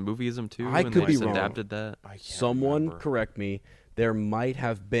be that just a movieism too? I and could they be just wrong. adapted that. I can't Someone remember. correct me. There might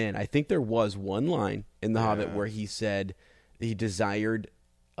have been. I think there was one line in The Hobbit Yeah. where he said he desired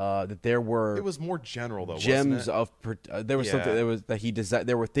that there were It was more general though. gems wasn't of. There was Yeah. something. There was that he desired.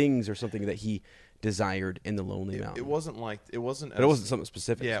 There were things or something that he desired in the Lonely it? Mountain. It wasn't like it wasn't. But it wasn't something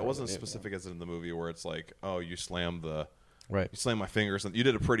specific. Yeah, it so wasn't as specific as in the movie where it's like, oh, you slammed Right. you slammed my fingers, and you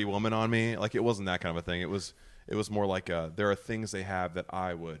did a Pretty Woman on me. Like, it wasn't that kind of a thing. It was more like there are things they have that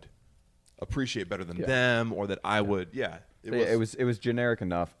I would appreciate better than them, or that I would. Yeah, It was generic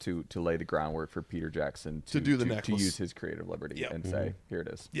enough to lay the groundwork for Peter Jackson To do the to necklace. use his creative liberty Yep. and say, here it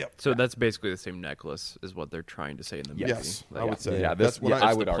is. Yep. So that's basically the same necklace, is what they're trying to say in the movie. Yes, I Like, would say. Yeah, That's what I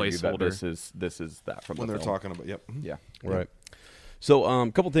it's would the argue that placeholder. this is that from when the they're film. talking about. Yep. Yeah. Right. So,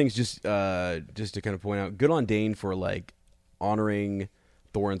 a couple things just to kind of point out. Good on Dane for honoring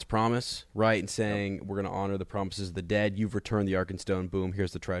Thorin's promise, right? And saying, we're going to honor the promises of the dead. You've returned the Arkenstone. Boom,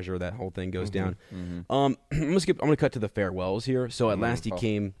 here's the treasure. That whole thing goes down. I'm going to cut to the farewells here. So at last he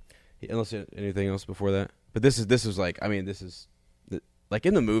came, unless anything else before that. But this is like, I mean, this is, like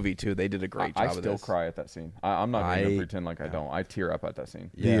in the movie, too, they did a great job of this. I still cry at that scene. I'm not going to pretend like I don't. I tear up at that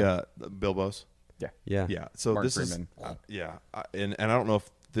scene. The Bilbo's? Yeah. So Martin this Freeman. and I don't know if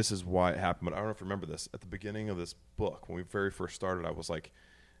this is why it happened, but I don't know if you remember this. At the beginning of this book, when we very first started, I was like,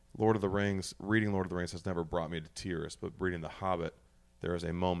 reading Lord of the Rings has never brought me to tears, but reading The Hobbit, there was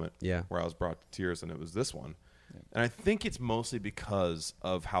a moment where I was brought to tears, and it was this one. And I think it's mostly because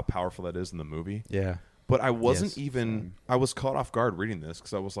of how powerful that is in the movie. Yeah. But I wasn't I was caught off guard reading this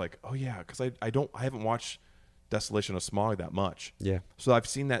because I was like, oh yeah, because I haven't watched Desolation of Smaug that much. Yeah. So I've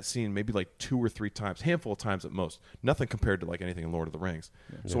seen that scene maybe like 2 or 3 times, handful of times at most. Nothing compared to like anything in Lord of the Rings.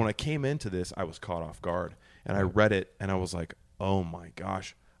 So when I came into this, I was caught off guard, and I read it, and I was like, oh my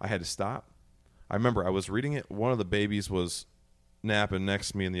gosh, I had to stop. I remember I was reading it. One of the babies was napping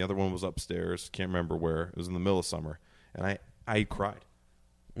next to me, and the other one was upstairs. Can't remember where. It was in the middle of summer, and I cried.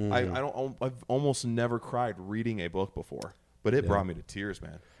 I've almost never cried reading a book before, but it brought me to tears,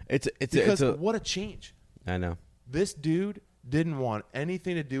 man. Because what a change. I know. This dude didn't want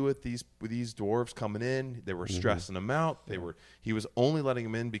anything to do with these dwarves coming in. They were stressing him out. He was only letting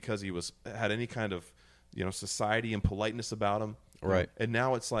him in because he had any kind of, society and politeness about him. Right. And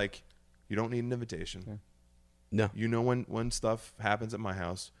now it's like, you don't need an invitation. Yeah. No. You know when stuff happens at my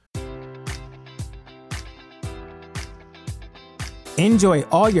house. Enjoy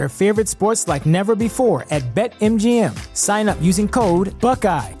all your favorite sports like never before at BetMGM. Sign up using code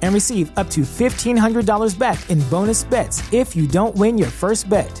Buckeye and receive up to $1,500 back in bonus bets if you don't win your first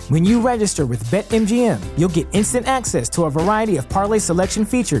bet. When you register with BetMGM, you'll get instant access to a variety of parlay selection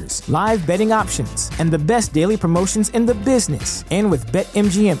features, live betting options, and the best daily promotions in the business. And with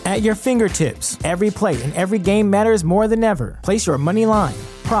BetMGM at your fingertips, every play and every game matters more than ever. Place your money line,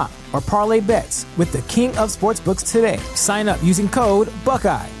 prop, or parlay bets with the king of sportsbooks today. Sign up using code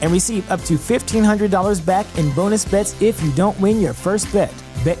Buckeye and receive up to $1,500 back in bonus bets if you don't win your first bet.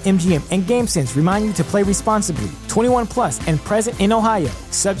 BetMGM and GameSense remind you to play responsibly. 21 plus and present in Ohio,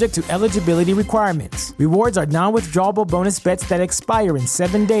 subject to eligibility requirements. Rewards are non-withdrawable bonus bets that expire in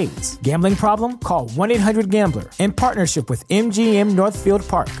 7 days. Gambling problem? Call 1-800-GAMBLER in partnership with MGM Northfield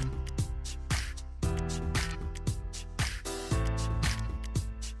Park.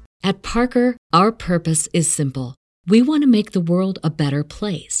 At Parker, our purpose is simple. We want to make the world a better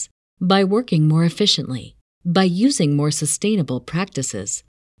place by working more efficiently, by using more sustainable practices,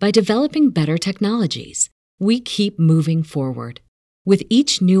 by developing better technologies. We keep moving forward. With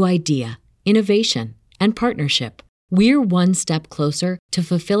each new idea, innovation, and partnership, we're one step closer to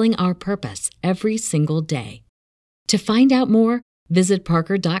fulfilling our purpose every single day. To find out more, visit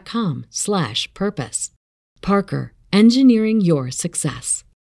parker.com/purpose. Parker, engineering your success.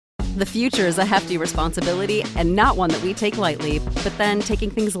 The future is a hefty responsibility and not one that we take lightly. But then taking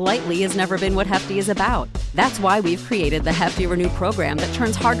things lightly has never been what Hefty is about. That's why we've created the Hefty Renew program that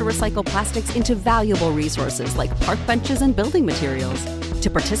turns hard-to-recycle plastics into valuable resources like park benches and building materials. To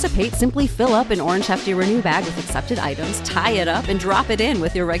participate, simply fill up an orange Hefty Renew bag with accepted items, tie it up, and drop it in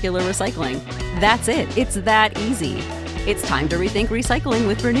with your regular recycling. That's it. It's that easy. It's time to rethink recycling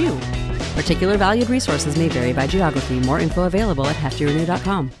with Renew. Particular valued resources may vary by geography. More info available at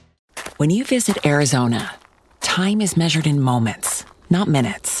heftyrenew.com. When you visit Arizona, time is measured in moments, not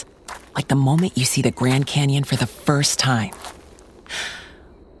minutes. Like the moment you see the Grand Canyon for the first time.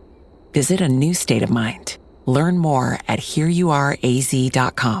 Visit a new state of mind. Learn more at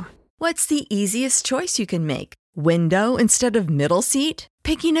hereyouareaz.com. What's the easiest choice you can make? Window instead of middle seat?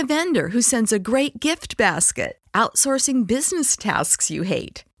 Picking a vendor who sends a great gift basket? Outsourcing business tasks you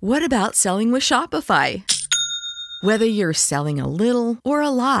hate? What about selling with Shopify? Whether you're selling a little or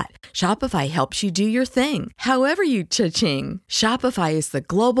a lot, Shopify helps you do your thing, however you cha-ching. Shopify is the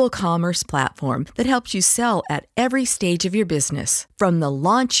global commerce platform that helps you sell at every stage of your business. From the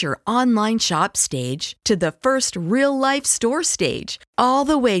launch your online shop stage to the first real-life store stage, all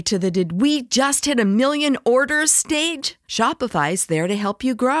the way to the did we just hit 1 million orders stage. Shopify's there to help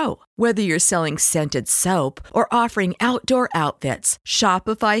you grow. Whether you're selling scented soap or offering outdoor outfits,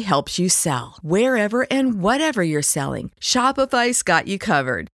 Shopify helps you sell. Wherever and whatever you're selling, Shopify's got you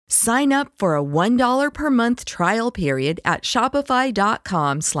covered. Sign up for a $1 per month trial period at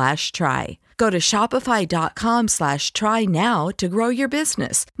shopify.com/try. Go to shopify.com/try now to grow your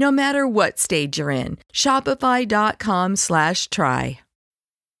business, no matter what stage you're in. Shopify.com/try.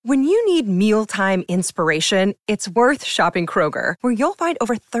 When you need mealtime inspiration, it's worth shopping Kroger, where you'll find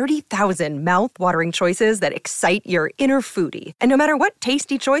over 30,000 mouth-watering choices that excite your inner foodie. And no matter what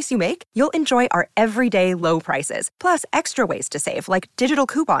tasty choice you make, you'll enjoy our everyday low prices, plus extra ways to save, like digital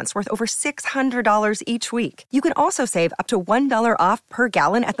coupons worth over $600 each week. You can also save up to $1 off per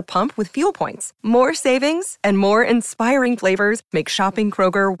gallon at the pump with fuel points. More savings and more inspiring flavors make shopping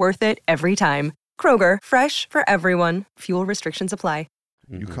Kroger worth it every time. Kroger, fresh for everyone. Fuel restrictions apply.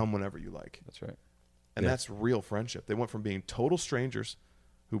 You come whenever you like. That's right. And that's real friendship. They went from being total strangers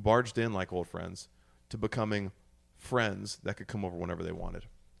who barged in like old friends to becoming friends that could come over whenever they wanted.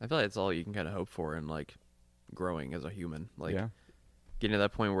 I feel like that's all you can kind of hope for in like growing as a human. Like Yeah. getting to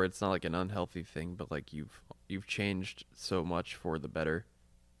that point where it's not like an unhealthy thing, but like you've changed so much for the better.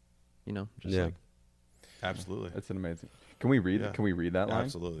 You know, just like Absolutely. It's an amazing. Can we read? Yeah. Can we read that line?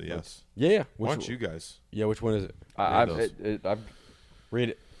 Absolutely, yes. Yeah. Why don't you guys? Yeah, which one is it? I've Read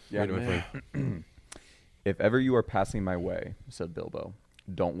it. Yeah. Read it, my friend. If ever you are passing my way, said Bilbo,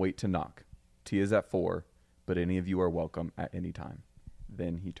 don't wait to knock. Tea is at 4, but any of you are welcome at any time.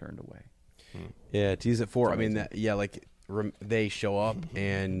 Then he turned away. Yeah, tease at 4. I mean, they show up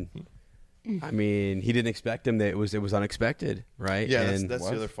and I mean, he didn't expect him. It was unexpected, right? Yeah, and that's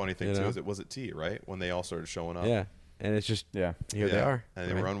the other funny thing you too. know? Is it was at tea, right? When they all started showing up. Yeah, and it's just here they are, and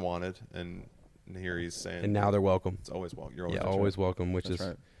they right? were unwanted, and here he's saying, and now they're welcome. It's always welcome. You're always welcome. Which That's is,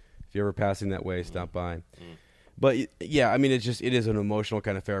 right. if you're ever passing that way, stop by. But yeah, I mean, it is an emotional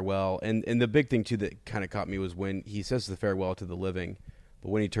kind of farewell, and the big thing too that kind of caught me was when he says the farewell to the living,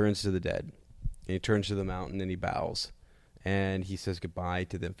 but when he turns to the dead, and he turns to the mountain and he bows, and he says goodbye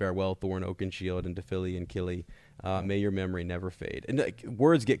to them. Farewell, Thorn, Oak, and Shield, and to Philly and Killy. May your memory never fade. And like,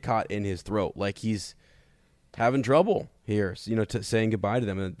 words get caught in his throat, like he's having trouble here, saying goodbye to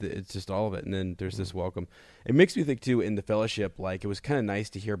them. And it's just all of it. And then there's this welcome. It makes me think too, in the Fellowship, like it was kind of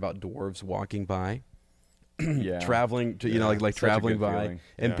nice to hear about dwarves walking by. Traveling to like traveling by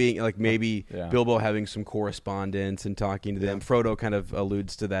and being like maybe Bilbo having some correspondence and talking to them. Frodo kind of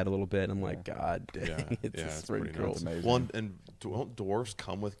alludes to that a little bit. I'm like, God dang, it's pretty cool. Well, and don't dwarves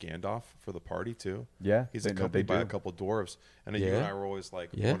come with Gandalf for the party too? Yeah, he's accompanied by a couple dwarves, and you and I were always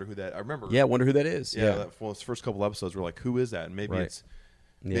like, wonder who that. I remember. Yeah, wonder who that is. Yeah, that first couple episodes were like, who is that? And maybe it's.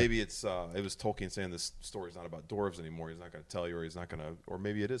 Maybe it was Tolkien saying this story's not about dwarves anymore. He's not going to tell you, or he's not going to, or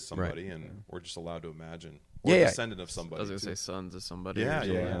maybe it is somebody, and we're just allowed to imagine. Or a descendant of somebody. I was going to say sons of somebody.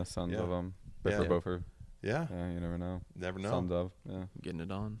 Yeah, sons of them. Bifur Bofer. Yeah. Yeah, you never know. Never know. Sons of. Yeah. Getting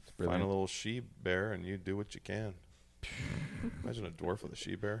it on. Find a little she bear, and you do what you can. Imagine a dwarf with a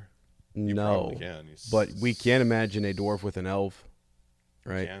she bear. You probably can. But we can't imagine a dwarf with an elf.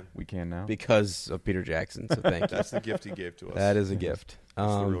 Right, we can now because of Peter Jackson. So thank you. That's the gift he gave to us. That is a gift.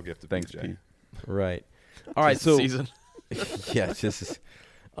 That's the real gift of thanks, PJ. Right. All right. So season. Yeah, this is.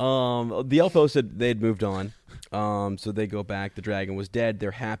 The elf said they had moved on. So they go back. The dragon was dead.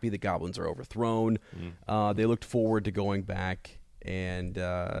 They're happy. The goblins are overthrown. They looked forward to going back and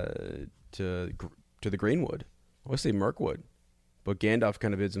to the Greenwood. I want to say Mirkwood, but Gandalf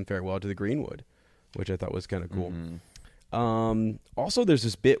kind of bids them farewell to the Greenwood, which I thought was kind of cool. Also, there's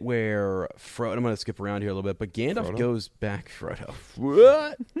this bit where Frodo. I'm going to skip around here a little bit, but Gandalf goes back. Frodo,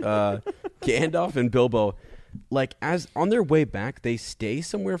 what? Gandalf and Bilbo, like as on their way back, they stay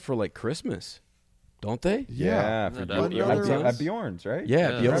somewhere for like Christmas, don't they? Yeah, at Bjorn's, right?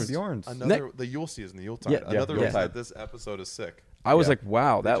 Yeah, Bjorn's. The Yule season, the Yule tide. Another reason that this episode is sick. I was like,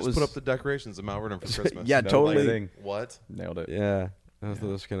 wow, that was put up the decorations of Mount Vernon for Christmas. Yeah, totally. What? Nailed it. Yeah, that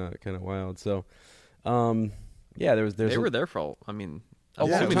was kind of wild. So, yeah, they were there for. I mean,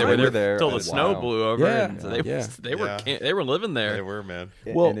 assuming they were there until the snow blew over. Yeah, and so they were living there. They were, man.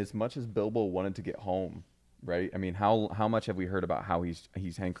 And as much as Bilbo wanted to get home, right? I mean, how much have we heard about how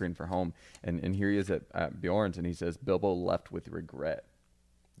he's hankering for home? And here he is at Bjorn's, and he says Bilbo left with regret.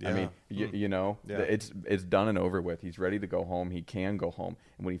 Yeah. I mean, it's done and over with. He's ready to go home. He can go home.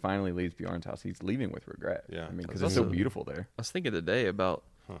 And when he finally leaves Bjorn's house, he's leaving with regret. Yeah. I mean, because it's so beautiful there. I was thinking today about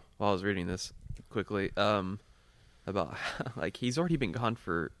while I was reading this quickly about like he's already been gone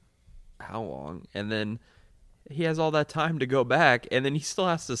for how long, and then he has all that time to go back, and then he still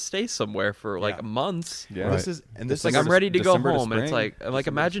has to stay somewhere for like months. Yeah, this is like I'm ready to go December home, and it's like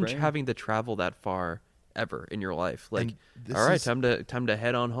imagine spring. having to travel that far ever in your life. Like, all right, time to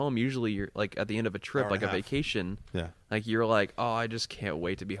head on home. Usually, you're like at the end of a trip, like a vacation. Yeah, like you're like, oh, I just can't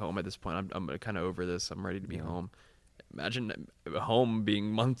wait to be home at this point. I'm kind of over this. I'm ready to be home. Imagine home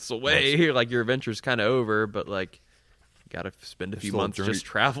being months away. Like your adventure's kind of over, but like. Got to spend a few months just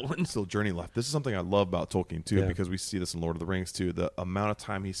traveling. Still journey left. This is something I love about Tolkien too, because we see this in Lord of the Rings too. The amount of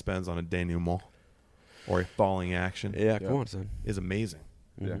time he spends on a denouement or a falling action, come on, son, is amazing.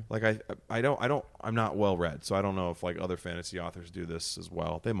 Yeah. Like I'm not well read, so I don't know if like other fantasy authors do this as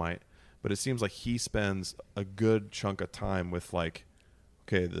well. They might, but it seems like he spends a good chunk of time with like,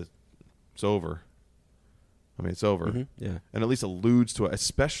 okay, it's over. I mean, it's over. Mm-hmm. Yeah. And at least alludes to it,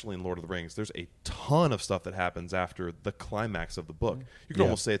 especially in Lord of the Rings. There's a ton of stuff that happens after the climax of the book. You can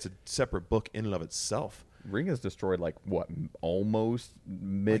almost say it's a separate book in and of itself. Ring is destroyed like what, almost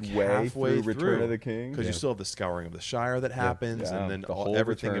midway halfway through Return of the King, because you still have the scouring of the Shire that happens, and then the whole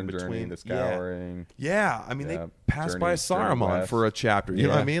everything in return between. journey, the scouring. Yeah. I mean, they pass by Journey Saruman west. for a chapter. You know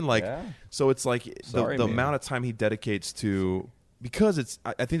what I mean? Like, so it's like Sorry, the man. amount of time he dedicates to, because it's.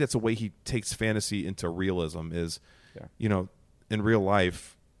 I think that's the way he takes fantasy into realism. Is, you know, in real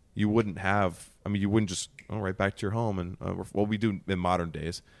life, you wouldn't have. I mean, you wouldn't just right back to your home, and well, we do in modern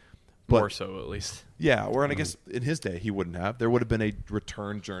days. But, more so, at least. Yeah, or and I guess in his day he wouldn't have. There would have been a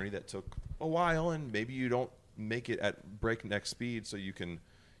return journey that took a while, and maybe you don't make it at breakneck speed, so you can,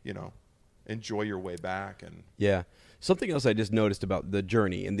 you know, enjoy your way back. And yeah, something else I just noticed about the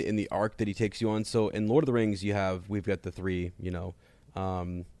journey and the arc that he takes you on. So in Lord of the Rings, we've got the three,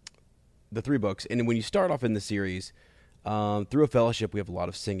 the three books, and when you start off in the series, through a fellowship, we have a lot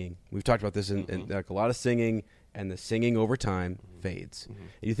of singing. We've talked about this in like a lot of singing. And the singing over time fades. And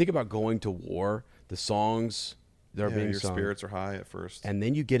you think about going to war, the songs that are being your sung. spirits are high at first. And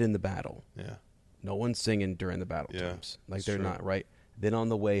then you get in the battle. Yeah. No one's singing during the battle times. Like they're not, right? Then on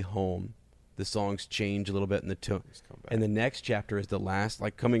the way home, the songs change a little bit in the tone. And the next chapter is the last,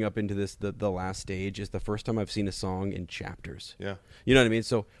 like coming up into this, the last stage is the first time I've seen a song in chapters. Yeah. You know what I mean?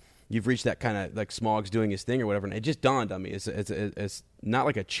 So you've reached that kind of like Smaug's doing his thing or whatever, and it just dawned on me. It's not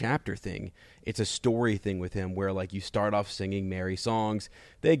like a chapter thing. It's a story thing with him where like you start off singing merry songs.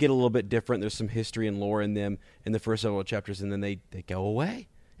 They get a little bit different. There's some history and lore in them in the first several chapters, and then they go away,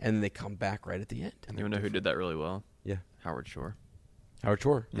 and then they come back right at the end. And you know who did that really well? Yeah. Howard Shore. Howard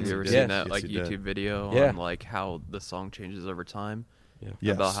Shore. Have you ever seen that like YouTube video on like how the song changes over time? Yeah.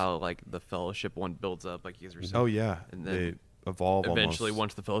 Yes. About how like the Fellowship one builds up, like you guys were saying. Oh yeah. And then they evolve eventually almost.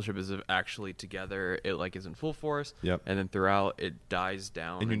 once the Fellowship is actually together, it like is in full force. Yep. And then throughout it dies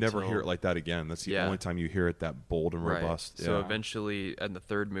down. And you never hear it like that again. That's the only time you hear it that bold and robust. So eventually in the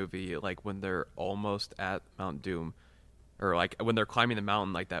third movie, like when they're almost at Mount Doom, or like when they're climbing the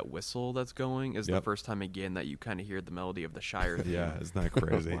mountain, like that whistle that's going is the first time again that you kind of hear the melody of the Shire theme. Yeah, isn't that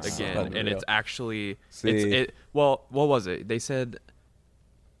crazy? Again, and it's actually well, what was it? They said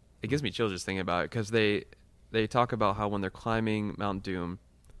it gives me chills just thinking about it because they talk about how when they're climbing Mount Doom,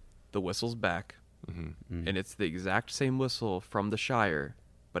 the whistle's back, and it's the exact same whistle from the Shire,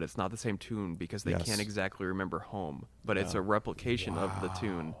 but it's not the same tune because they can't exactly remember home, but it's a replication of the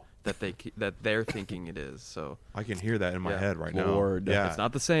tune that they're thinking it is. So I can hear that in my head right Lord. now. Yeah, it's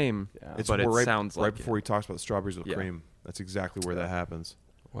not the same, but it sounds like right before he talks about the strawberries with cream. That's exactly where that happens.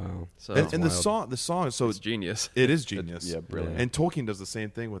 Wow. So and the song so it's genius. It is genius. Yeah, brilliant. And Tolkien does the same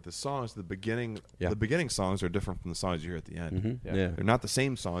thing with the songs. The beginning songs are different from the songs you hear at the end. They're not the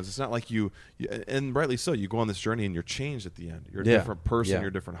same songs. It's not like you and rightly so. You go on this journey and you're changed at the end. You're a different person. You're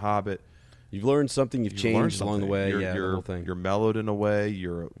a different hobbit. You've learned something. You've changed along the way. You're, the whole thing. You're mellowed in a way.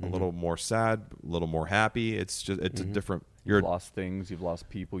 You're a little more sad, a little more happy. It's just a different. You've lost things. You've lost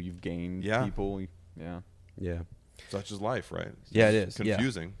people. You've gained people. Yeah. Such is life, right? It's it is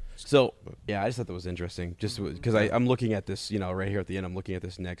confusing. Yeah. So I just thought that was interesting, just because I'm looking at this, right here at the end. I'm looking at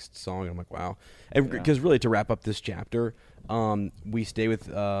this next song, and I'm like, wow. And because really, to wrap up this chapter, we stay with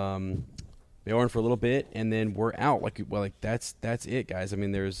Beorn for a little bit, and then we're out. Like that's it, guys. I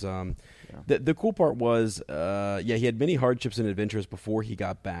mean, there's the cool part was, he had many hardships and adventures before he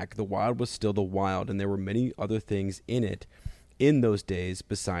got back. The wild was still the wild, and there were many other things in it in those days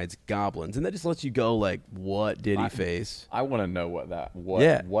besides goblins. And that just lets you go, like, what did he face? I want to know what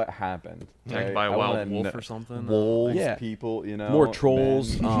happened. Attacked by a wild wolf or something? Wolves, people, more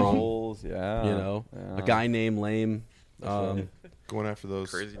trolls, trolls, a guy named Lame, going after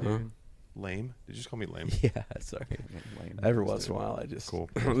those crazy dude. Lame? Did you just call me lame? Yeah, sorry. Lame. Every once in a while, I just cool.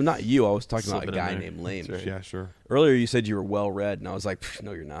 Not you. I was talking about a guy named Lame. Yeah, sure. Earlier, you said you were well read, and I was like,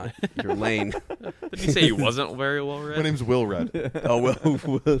 no, you're not. You're lame. Did you say he wasn't very well read? My name's Will Red. Oh,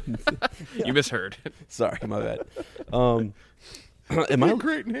 Will. You misheard. Sorry, my bad. Am I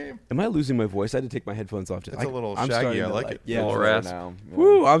great name? Am I losing my voice? I had to take my headphones off. It's a little shaggy. I like it. Yeah, little rasp. Now.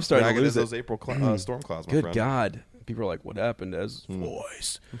 Woo! I'm starting to lose those April storm clouds. My Good friend. God! People are like, "What happened to his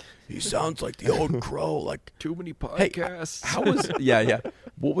voice? He sounds like the old crow." Like too many podcasts. Hey, how was? Yeah.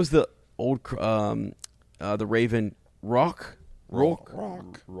 What was the old the Raven Rock?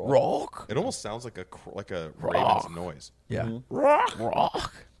 It almost sounds like a raven's noise. Yeah.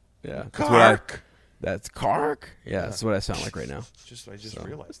 Rock. Yeah. Kark. That's Kark. Yeah, that's what I sound like right now. I just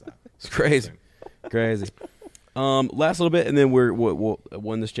realized that. It's crazy. Crazy. Last little bit, and then we'll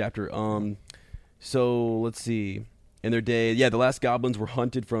end this chapter. So let's see. In their day, the last goblins were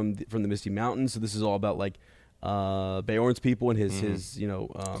hunted from the Misty Mountains. So this is all about like Beorn's people and his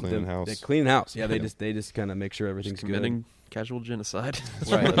cleaning house. They clean house. Yeah, they just kind of make sure everything's just committing casual genocide.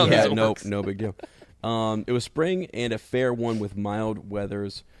 Right. Yeah. No big deal. It was spring and a fair one with mild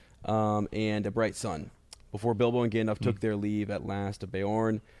weathers and a bright sun. Before Bilbo and Gandalf took their leave at last of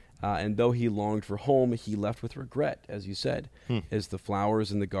Beorn, and though he longed for home, he left with regret, as you said. As the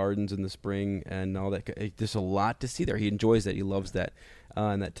flowers and the gardens in the spring and all that, there's a lot to see there. He enjoys that. He loves that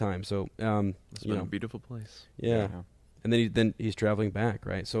in that time. So it's been a beautiful place. Yeah. And then he's traveling back,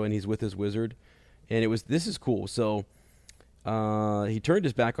 right? So and he's with his wizard, and this is cool. So he turned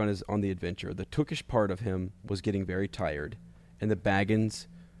his back on the adventure. The Tookish part of him was getting very tired, and the Baggins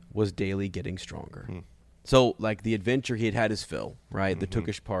was daily getting stronger. So, like, the adventure, he had his fill, right? The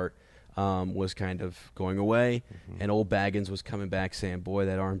Tookish part was kind of going away, and old Baggins was coming back saying, boy,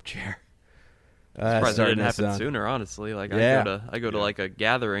 that armchair. Surprised it didn't happen sooner, honestly. Like, I go to like, a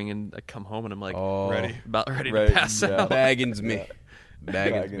gathering, and I come home, and I'm like, ready to pass out. Baggins me.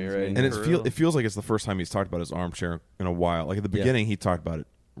 Baggins me, right? And it feels like it's the first time he's talked about his armchair in a while. Like, at the beginning, he talked about it,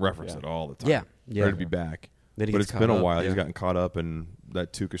 referenced it all the time. Yeah. Ready to be back. But it's been a while. He's gotten caught up, and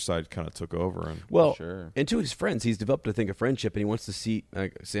that Tookish side kind of took over. And to his friends, he's developed, I think, a friendship, and he wants to see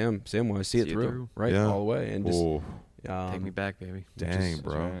Sam wants to see it through, right, all the way, and just take me back, baby. Dang,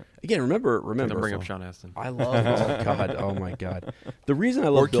 bro. Right. Again, remember. Don't bring up Sean Astin. I love. Oh my God. The reason I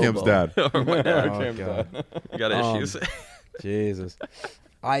love Bilbo. Cam's dad. Oh my God. Cam's dad. You got issues. Jesus.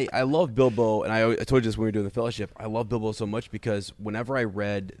 I love Bilbo, and I told you this when we were doing the Fellowship. I love Bilbo so much because whenever I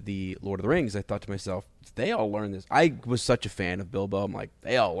read the Lord of the Rings, I thought to myself, they all learned this. I was such a fan of Bilbo. I'm like,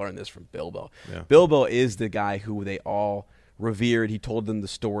 they all learned this from Bilbo. Yeah. Bilbo is the guy who they all revered. He told them the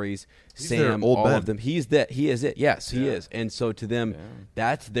stories. He's Sam, all of them. He is it. Yes, he is. And so to them,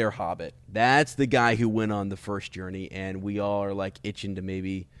 that's their Hobbit. That's the guy who went on the first journey, and we all are like itching to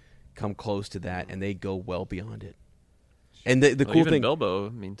maybe come close to that, and they go well beyond it. And the cool even thing, Bilbo,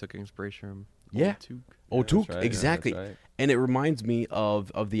 took inspiration from Old Took, right, exactly. right. And it reminds me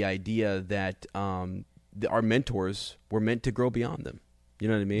of the idea that our mentors were meant to grow beyond them. You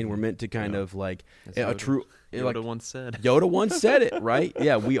know what I mean? We're meant to kind of like a true. Yoda once said. Yoda once said it, right?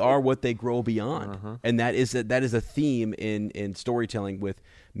 Yeah, we are what they grow beyond, and that is a theme in storytelling with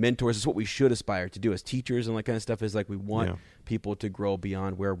mentors. It's what we should aspire to do as teachers and that kind of stuff. Is like we want people to grow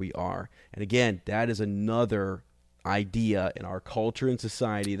beyond where we are. And again, that is another idea in our culture and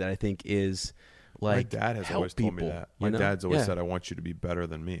society that I think is like my dad has always told me that. My dad's always said, I want you to be better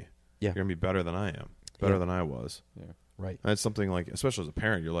than me. Yeah. You're going to be better than I am. Better than I was. Yeah. Right. And it's something like, especially as a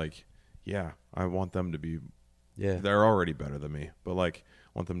parent, you're like, yeah, I want them to be, they're already better than me, but like,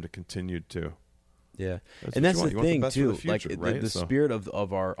 I want them to continue to. Yeah. And that's the thing too, like the spirit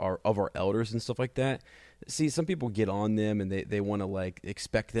of our elders and stuff like that. See, some people get on them and they want to like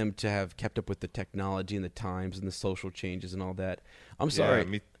expect them to have kept up with the technology and the times and the social changes and all that. I'm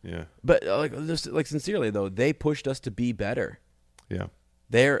sorry. But like sincerely though, they pushed us to be better. Yeah.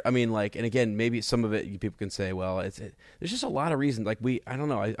 And again, maybe some of it people can say, well, there's just a lot of reasons. Like I don't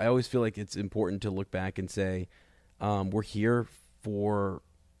know. I always feel like it's important to look back and say, we're here for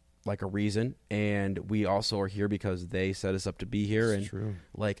like a reason, and we also are here because they set us up to be here. It's true.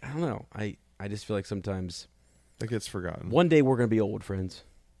 Like, I don't know. I just feel like sometimes it gets forgotten. One day we're going to be old, friends.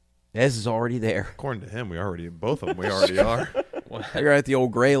 Ez is already there. According to him, both of them, we already are. I got the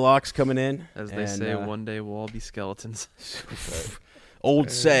old gray locks coming in. As they say, one day we'll all be skeletons.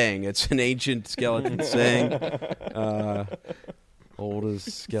 Old saying. It's an ancient skeleton saying. Old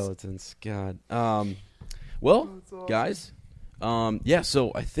as skeletons. God. Well, guys.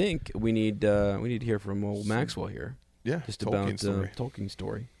 So I think we need to hear from old Maxwell here. Yeah, just about Tolkien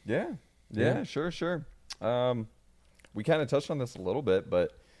story. Yeah, sure. We kind of touched on this a little bit,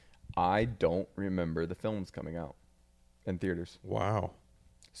 but I don't remember the films coming out in theaters. Wow.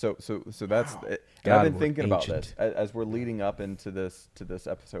 So that's I've been thinking about this as we're leading up into this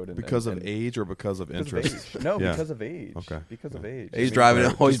episode. Because of age or because of interest? No, because of age. Okay. Because of age. He's driving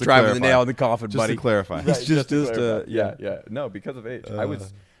the nail in the coffin, buddy. Just to clarify. Right, No, because of age.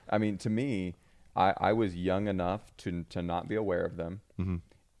 To me, I was young enough to not be aware of them. Mm-hmm.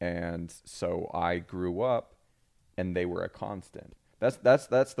 And so I grew up and they were a constant.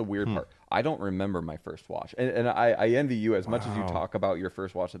 That's the weird part. I don't remember my first watch, and I envy you as much as you talk about your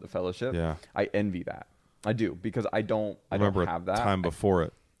first watch at the Fellowship. Yeah, I envy that. I do, because I don't have that time before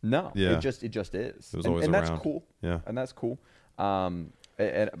it. No, yeah. it just is. It was always and around. That's cool. Yeah, and that's cool. And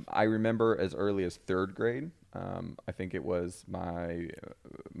And I remember as early as 3rd grade. I think it was my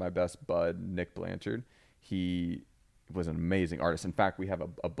best bud, Nick Blanchard. He was an amazing artist. In fact, we have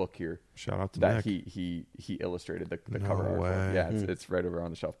a book here. Shout out to that Nick. he illustrated the No cover art for. way. Yeah, it's right over on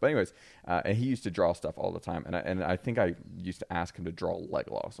the shelf. But anyways, and he used to draw stuff all the time. And I think I used to ask him to draw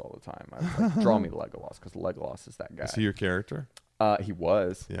Legolas all the time. I was like, draw me Legolas, because Legolas is that guy. Is he your character? He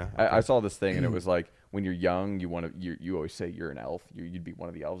was. Yeah. I saw this thing, and it was like, when you're young, you always say you're an elf. You'd be one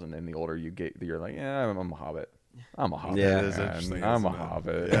of the elves, and then the older you get, you're like, yeah, I'm a hobbit. I'm a hobbit. Yeah, it is interesting, I'm a isn't it?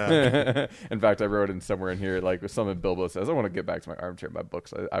 hobbit. Yeah. In fact, I wrote in somewhere in here, like something Bilbo says, I want to get back to my armchair, my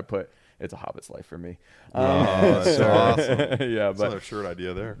books. I put, it's a hobbit's life for me. Oh, that's so awesome. Yeah, That's but another shirt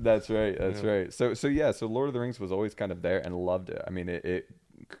idea there. That's right. That's right. So Lord of the Rings was always kind of there, and loved it. I mean, it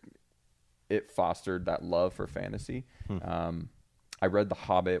fostered that love for fantasy. I read The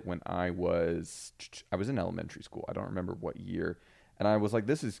Hobbit when I was in elementary school. I don't remember what year, and I was like,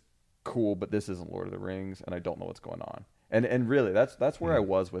 this is cool, but this isn't Lord of the Rings, and I don't know what's going on. And really, that's where I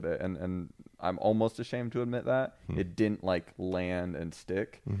was with it, and I'm almost ashamed to admit that it didn't like land and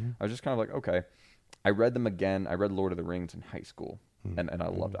stick. I was just kind of like, okay. I read them again. I read Lord of the Rings in high school, and I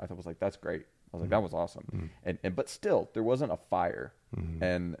loved it. I was like, that's great. I was like, that was awesome. And but still, there wasn't a fire.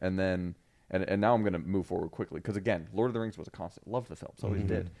 And now I'm gonna move forward quickly, because again, Lord of the Rings was a constant. Loved the films, always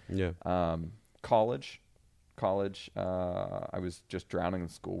did. Yeah. College, I was just drowning in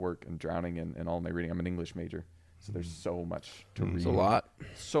schoolwork and drowning in all my reading. I'm an English major, so there's so much to read. It's a lot.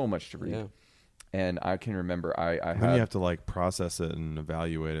 So much to read. Yeah. And I can remember I Then had, you have to like process it and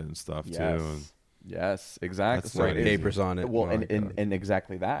evaluate it and stuff too. And Yes, exactly. That's So not it- Papers on it. Well, Oh my God. and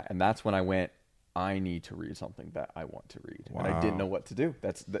exactly that. And that's when I went, I need to read something that I want to read. And I didn't know what to do.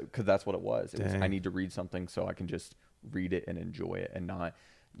 Because that's what it was. It was, I need to read something so I can just read it and enjoy it, and not,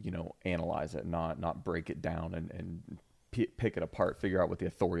 analyze it, not break it down and pick it apart, figure out what the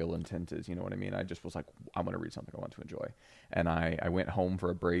authorial intent is. You know what I mean? I just was like, I'm going to read something I want to enjoy. And I went home for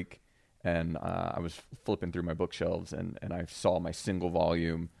a break, and I was flipping through my bookshelves, and I saw my single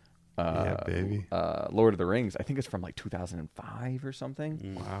volume baby. Lord of the Rings. I think it's from like 2005 or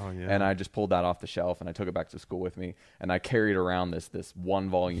something. Wow, yeah. And I just pulled that off the shelf, and I took it back to school with me, and I carried around this one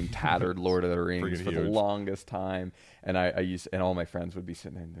volume tattered Lord of the Rings Friggin' for the huge. longest time. And and all my friends would be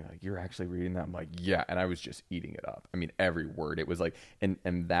sitting there and they're like, you're actually reading that? I'm like, yeah. And I was just eating it up. I mean, every word. It was like, and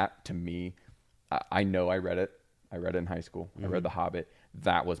that to me, I know I read it. I read it in high school. I read The Hobbit.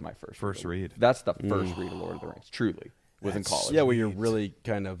 That was my first read. That's the first read of Lord of the Rings. Truly. Was in college. Yeah, where you're really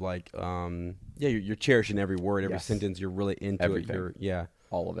kind of like, you're cherishing every word, every Yes. sentence. You're really into Everything. it.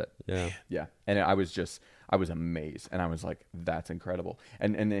 All of it. Yeah. Yeah. And I was amazed, and I was like, that's incredible.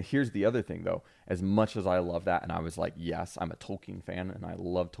 And then here's the other thing though, as much as I love that, and I was like, yes, I'm a Tolkien fan and I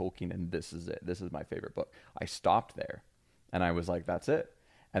love Tolkien, and this is it. This is my favorite book. I stopped there, and I was like, that's it.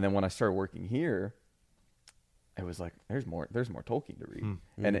 And then when I started working here, it was like, there's more Tolkien to read.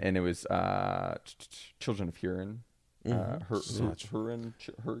 And it was Children of Hurin.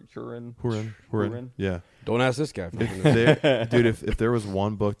 Hurin. Yeah. Don't ask this guy. If there was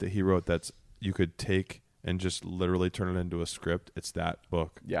one book that he wrote that's you could take and just literally turn it into a script, it's that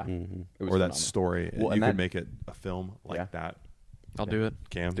book. Yeah. It was Or phenomenal. that story. Well, You and could that- make it a film like that. I'll do it.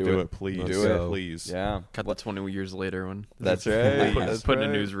 Cam, Do do it. it, please. Do it. Please. Yeah. Cut the 20 years later when That's right. putting a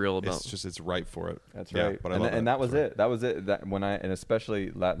newsreel about. It's right for it. That's Yeah, right. but I and love and that was Sorry. it. That was it. That when and especially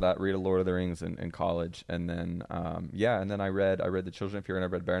that read of Lord of the Rings in college, and then and then I read the Children of Hurin, I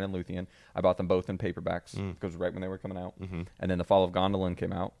read Baron and Luthien. I bought them both in paperbacks because right when they were coming out, and then The Fall of Gondolin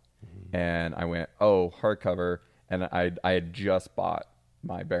came out, and I went, hardcover, and I had just bought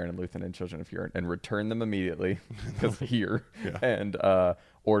my Baron and Luthien and Children of Hurin and returned them immediately because here, and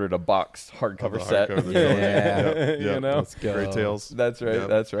ordered a box hardcover set. You know, Let's go. Great Tales. That's right. Yep.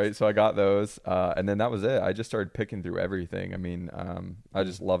 That's right. So I got those, and then that was it. I just started picking through everything. I mean, I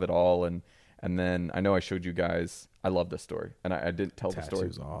just love it all, and then I know I showed you guys. I love this story, and I didn't tell the story.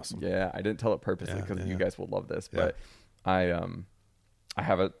 Tattoo's awesome. Yeah, I didn't tell it purposely Yeah, because yeah. you guys will love this. Yeah. But I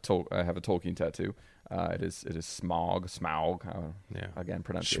have a Tolkien tattoo. It is Smaug. Again,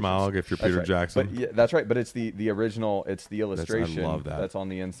 pronunciation. Schmaug if you're That's Peter right. Jackson. But yeah, that's right. But it's the original. It's the illustration. I love that. That's on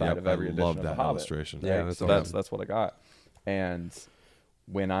the inside Yep, of every I edition love of that The Hobbit. illustration. Yeah, Yeah, that's so awesome. that's what I got. And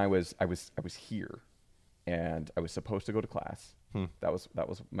when I was here, and I was supposed to go to class. That was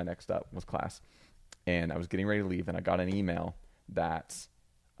my next step was class, and I was getting ready to leave, and I got an email that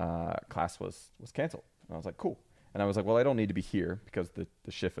class was canceled. And I was like, cool. And I was like, well, I don't need to be here because the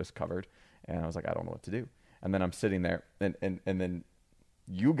shift is covered. And I was like, I don't know what to do. And then I'm sitting there, and then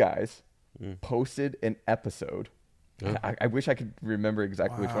you guys posted an episode. I wish I could remember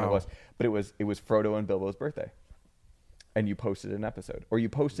exactly which one it was, but it was Frodo and Bilbo's birthday. and you posted an episode, or you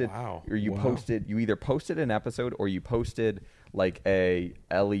posted, you either posted an episode or you posted like a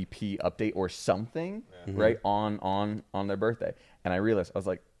LEP update or something, right, on their birthday. And I realized, I was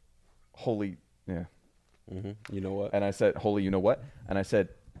like, holy, yeah. You know what? And I said, holy, you know what? And I said,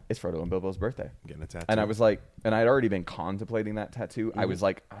 it's Frodo and Bilbo's birthday. I'm getting a tattoo. And I was like, and I had already been contemplating that tattoo. I was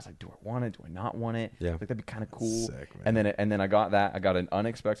like, do I want it? Do I not want it? Yeah. Like, that'd be kind of cool. Sick, man. And then I got that. I got an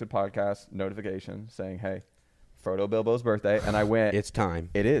unexpected podcast notification saying, hey, Frodo Bilbo's birthday. And I went, It's time.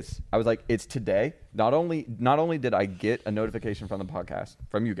 It is. I was like, it's today. Not only did I get a notification from the podcast,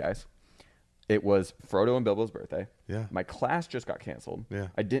 from you guys, it was Frodo and Bilbo's birthday. Yeah. My class just got canceled. Yeah.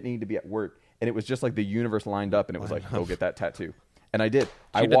 I didn't need to be at work. And it was just like the universe lined up, and it was like, go get that tattoo. And I did.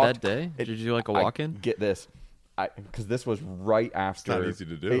 You did that day? Did you do like a walk-in? Get this. Because this was right after. It's not easy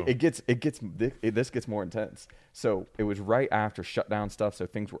to do. This gets more intense. So it was right after shutdown stuff. So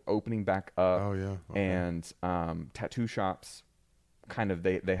things were opening back up. Oh, yeah. Okay. And tattoo shops kind of,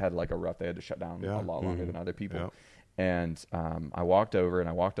 they had like a rough, they had to shut down a lot longer than other people. Yep. And I walked over and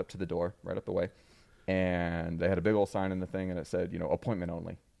I walked up to the door right up the way. And they had a big old sign in the thing and it said, appointment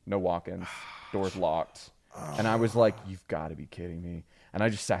only. No walk-ins. Doors locked. And I was like, you've got to be kidding me. And I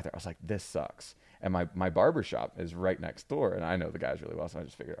just sat there. I was like, this sucks. And my barber shop is right next door, and I know the guys really well, so I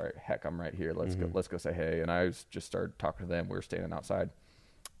just figured, all right, heck, I'm right here. Let's go say hey. And I just started talking to them. We were standing outside,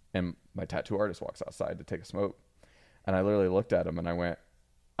 and my tattoo artist walks outside to take a smoke. And I literally looked at him, and I went,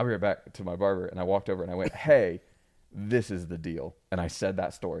 I'll be right back, to my barber. And I walked over, and I went, hey, this is the deal. And I said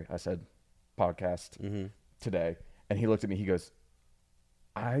that story. I said, podcast today. And he looked at me. He goes,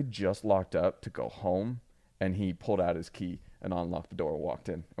 I just locked up to go home. And he pulled out his key and unlocked the door, walked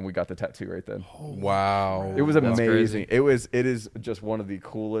in, and we got the tattoo right then. Wow. It was amazing. It is just one of the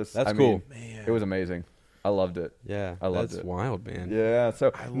coolest. That's cool. Man. It was amazing. I loved it. Yeah. I loved it. That's wild, man. Yeah.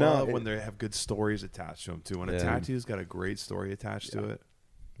 So I love when they have good stories attached to them too. When a tattoo's got a great story attached to it.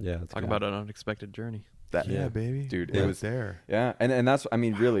 Yeah. Talk about an unexpected journey. Yeah, baby. Dude, it it was there. Yeah. And that's,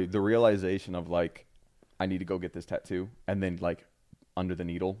 really the realization of like, I need to go get this tattoo. And then like under the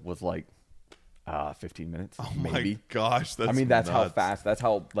needle was like, 15 minutes. Oh maybe. my gosh, that's that's nuts. how fast. That's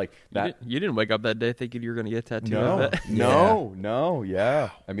how like that. You didn't wake up that day thinking you were going to get tattooed. No. Yeah.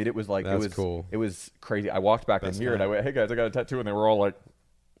 I mean, it was like That's cool. It was crazy. I walked back in here and I went, "Hey guys, I got a tattoo," and they were all like,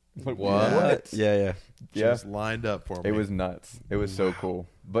 What? Yeah. Just lined up for me. It was nuts. It was so cool.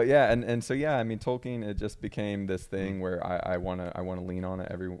 But yeah, and so yeah, I mean, Tolkien, it just became this thing where I wanna lean on it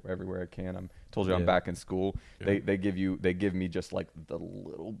everywhere I can. I'm back in school. Yeah. They give me just like the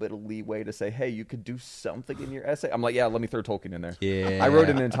little bit of leeway to say, hey, you could do something in your essay. I'm like, yeah, let me throw Tolkien in there. Yeah. I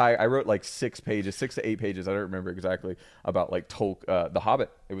wrote like 6 to 8 pages. I don't remember exactly, about like The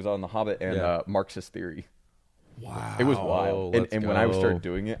Hobbit. It was on The Hobbit and Marxist theory. Wow. It was wild. And when I started go.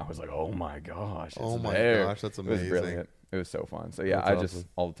 doing it, I was like, oh my gosh. Oh my there. gosh, that's It was amazing. brilliant. It was so fun. So yeah, That's I just awesome.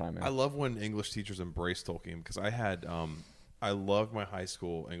 all the time, man. I love when English teachers embrace Tolkien because I had I loved my high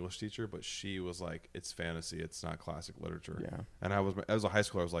school English teacher, but she was like, it's fantasy, it's not classic literature. Yeah. And as a high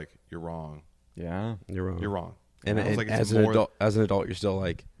schooler, I was like, you're wrong. Yeah. You're wrong. You're wrong. And, I was like, as an adult, you're still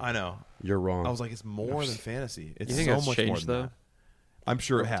like, I know. You're wrong. I was like, it's more than fantasy. It's You think so it's much changed, more than though? that. I'm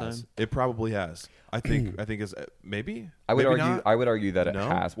sure it Over has. time? It probably has. I think it's maybe. I would maybe argue. not. I would argue that it No?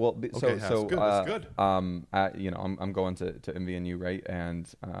 has. Well, Okay, it has. Good, that's good. I'm going to MVNU, right? And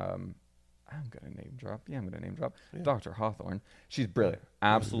I'm gonna name drop. Yeah, I'm gonna name drop. Dr. Hawthorne. She's brilliant.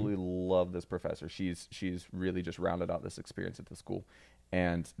 Absolutely love this professor. She's really just rounded out this experience at the school,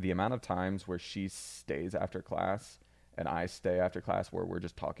 and the amount of times where she stays after class and I stay after class where we're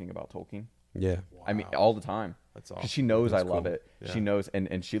just talking about Tolkien. yeah. I mean, all the time. That's 'Cause awesome. she knows That's I love cool. it. Yeah. She knows,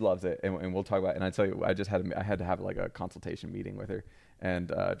 and she loves it. And we'll talk about it. And I tell you, I had to have like a consultation meeting with her, and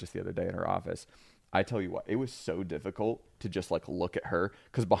just the other day in her office. I tell you what, it was so difficult to just like look at her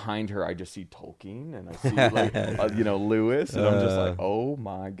because behind her I just see Tolkien and I see like Lewis, and I'm just like, oh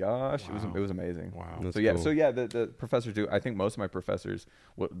my gosh, it was amazing. Wow. That's So cool. yeah, the professors do. I think most of my professors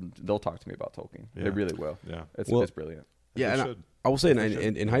they'll talk to me about Tolkien. Yeah. They really will. Yeah. It's brilliant. Yeah, They and should. I will say They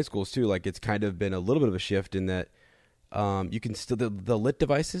in high schools too, like it's kind of been a little bit of a shift in that you can still the lit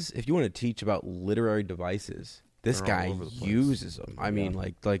devices. If you want to teach about literary devices, this They're all guy over the place. uses them. I mean,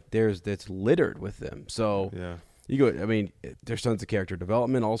 like it's littered with them. So Yeah. you go. I mean, there's tons of character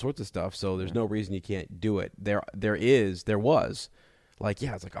development, all sorts of stuff. So there's no reason you can't do it. There was. Like,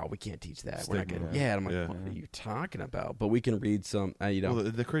 yeah, it's like, oh, we can't teach that. We're not Stigma. gonna. Yeah, and I'm like, Yeah. what are you talking about? But we can read some. Well,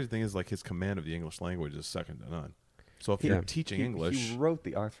 the crazy thing is like his command of the English language is second to none. So if you're teaching English, he wrote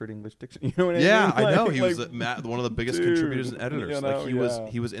the Oxford English Dictionary. You know what I mean? yeah, I know. Like- He was like, one of the biggest dude, contributors and editors. you know, Like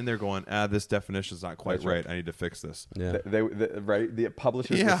he was in there going, this definition is not quite That's right. right. I need to fix this. Yeah. Right? The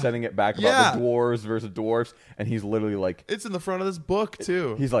publishers Yeah. were sending it back Yeah. about the dwarves versus dwarfs, and he's literally like, It's in the front of this book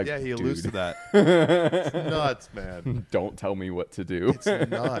too. He's like, yeah, he alludes to dude. that. It's nuts, man. "Don't tell me what to do." It's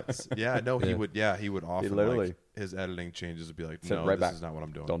nuts. Yeah, no, he Yeah. would. Yeah, he would often literally- like his editing changes would be like, Sent no, right this back. is not what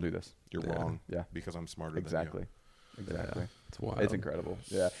I'm doing. Don't do this. You're Yeah. wrong. Yeah. because I'm smarter Exactly. than Exactly. It's wild. It's incredible.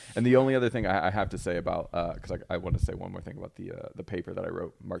 Yeah. And the only other thing I have to say about, because I want to say one more thing about the paper that I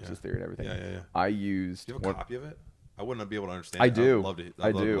wrote, Marxist theory and everything. Yeah. I used. Do you have a copy of it? I wouldn't be able to understand. I it. do. I'd love to. I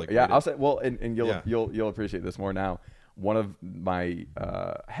I'd love do. To, like, Yeah. read I'll it. say. Well, and you'll Yeah. you'll appreciate this more now. One of my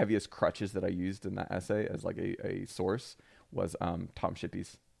heaviest crutches that I used in that essay as like a source was Tom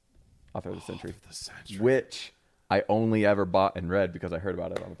Shippey's Author of the Century, which I only ever bought and read because I heard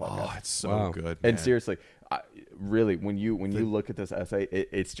about it on the podcast. Oh, it's so good. And man. seriously, really, when you look at this essay,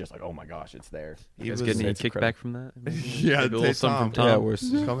 it's just like, oh my gosh, it's there. You guys get any kickback from that? Yeah, Maybe a hey, little something from Tom. Yeah,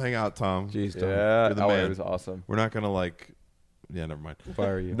 we're come hang out, Tom. Jeez, Tom. Yeah, You're the oh, man. it was awesome. We're not gonna like. Yeah, never mind.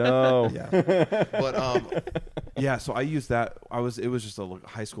 fire you. No, Yeah, but yeah. So I used that. It was just a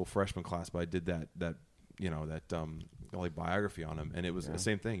high school freshman class, but I did that like biography on him, and it was the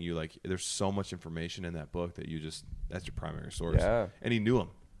same thing. You like, there's so much information in that book that that's your primary source. Yeah. And he knew him.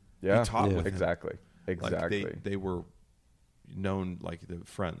 yeah, He taught with him. exactly, Like exactly. they were known like the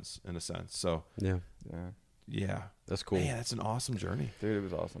friends in a sense. So Yeah, yeah, that's cool. Man, that's an awesome journey. Dude, it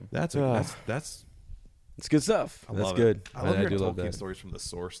was awesome. That's It's good stuff. I That's love good. It. I love do hearing love Tolkien that. stories from the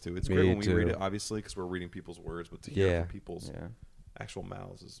source too. It's Me great when we read too. it, obviously, because we're reading people's words, but to hear Yeah. from people's actual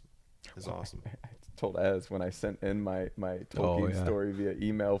mouths is awesome. I told Ez when I sent in my Tolkien Oh, yeah. story via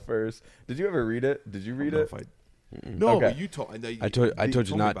email first. Did you ever read it? Did you read it? No, Okay. but you told. I told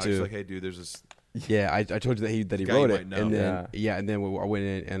you not about it. to. She's like, hey, dude, there's this. Yeah, I told you that he Guy wrote you it, might know. and then and then I went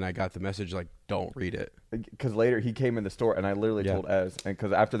in and I got the message like, don't read it. Because later he came in the store and I literally told Ez, and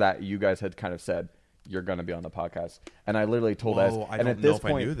because after that you guys had kind of said you're going to be on the podcast, and I literally told Ez. Whoa, I and don't at know this if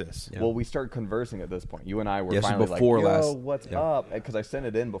I point, knew this. well, we started conversing at this point. You and I were Yeah, so finally before like, yo, last- what's yeah. up? Because I sent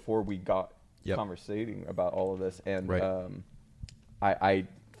it in before we got Yep. conversating about all of this, and Right. I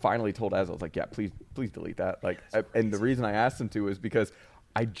finally told Ez, I was like, yeah, please delete that. Like, and the reason I asked him to is because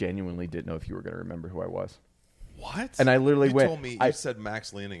I genuinely didn't know if you were going to remember who I was. What? And I literally you went. told me. I You said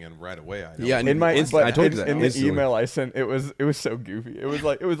Max Leaning, and right away I know. Yeah, in my Instant- but I told in, you that in the instantly. email I sent, it was so goofy. It was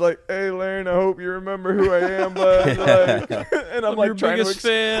like, hey Lane, I hope you remember who I am, bud. Like, and I'm like your trying biggest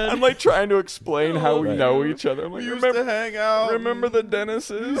fan. I'm like trying to explain how we Right. know each other. I'm like, we used remember, to hang out. remember the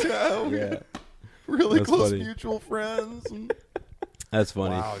Dennises? Yeah, really That's close funny. mutual friends. And... that's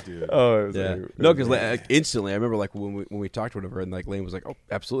funny. Wow, dude. Oh, it was Yeah, it no, was because amazing. like, instantly, I remember like when we talked with her, and like Lane was like, "Oh,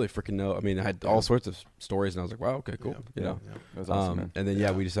 absolutely, freaking no." I mean, I had all sorts of stories, and I was like, "Wow, okay, cool," you know. It was awesome, man. And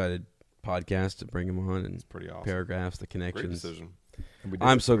then we decided podcast to bring him on, and pretty awesome. paragraphs, the Great connections. decision. And we did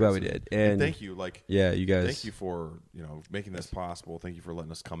I'm it so glad we first. did, And and thank you, like, yeah, you guys. thank you for making this possible. Thank you for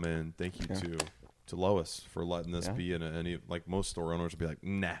letting us come in. Thank you to Lois for letting this be in any, like, most store owners would be like,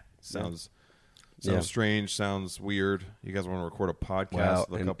 nah, sounds strange, sounds weird. You guys want to record a podcast Wow,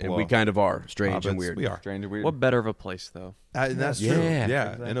 with a and, couple and of we kind of are strange and hobbits? weird. We are. Strange and weird. What better of a place though? And that's Yeah. true. Yeah,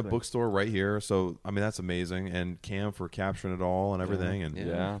 in Exactly. a bookstore right here. So I mean, that's amazing. And Cam for capturing it all and everything. And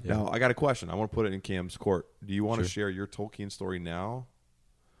Yeah. now I got a question. I want to put it in Cam's court. Do you want to share your Tolkien story now,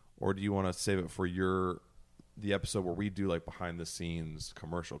 or do you want to save it for the episode where we do like behind the scenes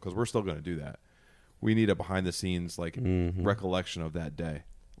commercial? Because we're still going to do that. We need a behind the scenes like recollection of that day.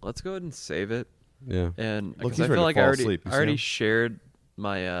 Let's go ahead and save it. Yeah, And Look, because he's I ready feel to like fall I asleep. You see already him? shared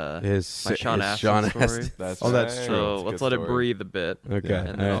my his Sean Astin Sean story. Astin. That's Oh, that's right. true. So It's a let's good let it story. breathe a bit. Okay, And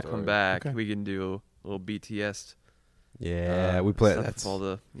then I'll alright. come back. Okay. We can do a little BTS. Yeah, we play. stuff That's with all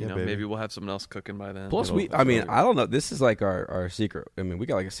the, you know, baby. maybe we'll have something else cooking by then. plus It'll- I mean, it'll- I don't know. This is like our secret. I mean, we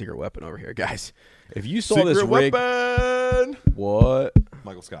got like a secret weapon over here, guys. If you saw Secret this rig, weapon. what?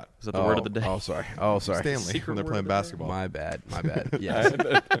 Michael Scott. Is that the word of the day? Oh, sorry. Stanley. Secret When they're word playing of the day? basketball. My bad. Yes.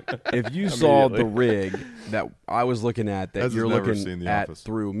 If you saw the rig that I was looking at, that Ez has you're never looking seen The at Office.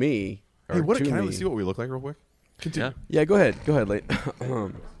 through me, or Hey, what to can I me. see what we look like real quick? Continue. Yeah. Yeah, go ahead,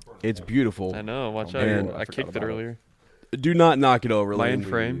 Lane. It's beautiful. I know. Watch out. man. I kicked it earlier. Do not knock it over, Mind Lane.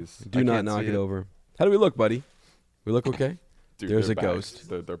 frame. Do I not can't knock see it it. over. How do we look, buddy? We look okay? Dude, There's they're a bags.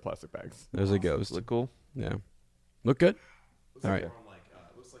 ghost. They're plastic bags. There's a ghost. Look cool. Yeah. Look good? All right.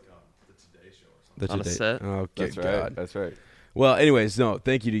 Looks like the Today Show or something. That's On your a date. set. Oh, That's good right. God. That's right. Well, anyways, no,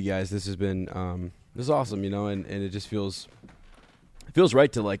 thank you to you guys. This has been this is awesome, and it just feels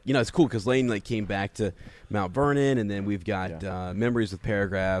right to, like, it's cool because Lane like came back to Mount Vernon, and then we've got memories with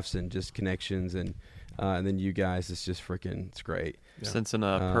paragraphs and just connections, and And then you guys, it's just freaking, it's great. Since in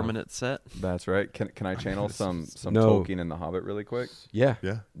a permanent set. That's right. Can I channel some No. Tolkien and the Hobbit really quick? Yeah.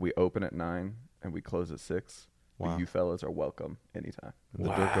 Yeah. We open at 9 and we close at 6. Wow. But you fellas are welcome anytime. The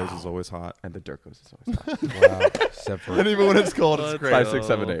Dirkos is always hot. And the Dirkos is always hot. Wow. Except for And even when it's cold, it's great. 5, 6,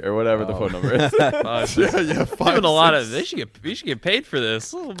 7, 8, or whatever the phone number is. Even a lot of we should get paid for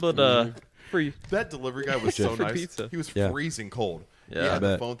this. A little bit free. That delivery guy was so Free nice. pizza. He was Yeah. freezing cold. Yeah, Yeah, I the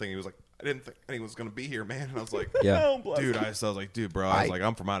bet. phone thing. He was like, I didn't think anyone was gonna be here, man. And I was like, Yeah. dude. I was like, dude, bro. I was like,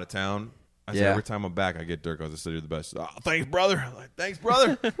 I'm from out of town. I said Yeah. every time I'm back, I get Dirkos. I said you're the best. Oh, thanks, brother. I'm like, thanks,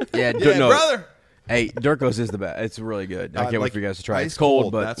 brother. Yeah, yeah, no. brother. Hey, Dirkos is the best. It's really good. I can't wait Like, for you guys to try it. ice It's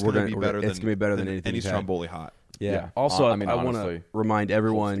cold, but that's we're gonna gonna be better. it's gonna be better than anything any you've had. Stromboli hot. Yeah. Yeah. Also, I mean, I want to honestly, remind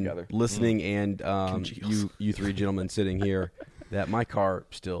everyone together. listening and you three gentlemen sitting here that my car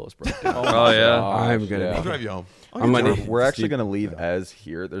still is broken down. Oh yeah. I'm gonna. Yeah. I'll drive you home. I'm gonna. We're actually going to leave Ez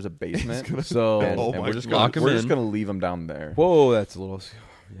here. There's a basement. So. and Oh and my we're just God. going Lock 'em in. to leave him down there. Whoa, that's a little.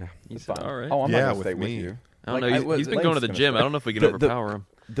 Yeah. He said, all right. Oh, I'm Yeah, not going to with stay me. with you. I don't Like, know. He's been Lane's going to the gonna gym. stay. I don't know if we can The- overpower him.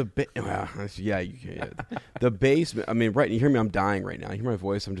 Well, yeah, you can. Yeah. The basement. I mean, right. You hear me? I'm dying right now. You hear my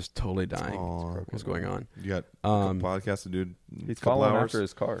voice? I'm just totally dying. Aw. What's going on? You got a podcast to do. He's couple following hours. after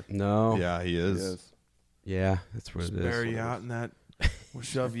his car. No. Yeah, he He is. is. Yeah, that's what it is. Bury you out in that. We'll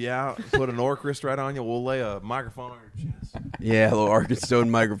shove you out. Put an orchestra right on you. We'll lay a microphone on your chest. Yeah, a little Arkansas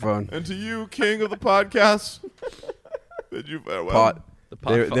microphone. And to you, king of the podcast, bid you farewell. Pod.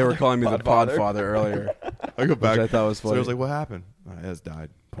 The They were calling me the Podfather. Podfather earlier. I go back. I thought was So I funny. was like, "What happened?" Ez died.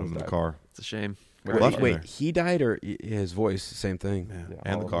 Put him in the car. It's a shame. We left him Wait, there. he died or his voice? Same thing. Yeah. Yeah,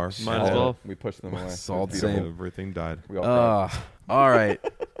 And all the of car. them. Might as well. We pushed them away. It's all It's the beautiful. same. Everything died. We all cried. All right,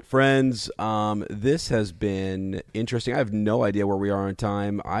 friends. This has been interesting. I have no idea where we are on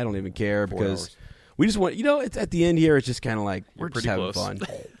time. I don't even care 4 because hours. we just want. It's at the end here. It's just kind of like we're just pretty having close. fun.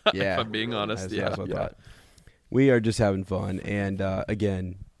 Yeah, If I'm being honest, That's what I yeah. thought. We are just having fun, and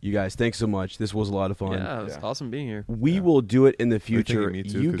again, you guys, thanks so much. This was a lot of fun. Yeah, it's awesome being here. We will do it in the thinking future. me too,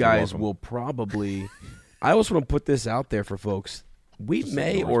 'cause You you're guys welcome. will probably. I also want to put this out there for folks. We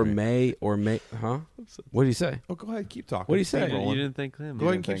may ignores me. may, huh? What did he say? Oh, go ahead. Keep talking. What'd he Keep say? You rolling. didn't think him. Go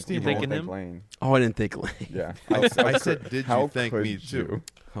ahead and keep You steamrolling. didn't Thinking think him? Lane. Oh, I didn't think. Lane. Yeah. I said, did How you thank could me you? too?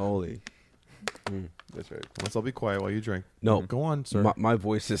 Holy. That's right. Let's all be quiet while you drink. No. Go on, sir. My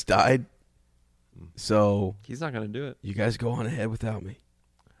voice has died. So He's not gonna do it. you guys go on ahead without me.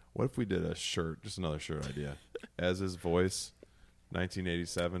 What if we did a shirt? Just another shirt idea. As his voice,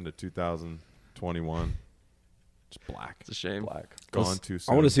 1987 to 2021. Just black. It's a shame. Black. Gone too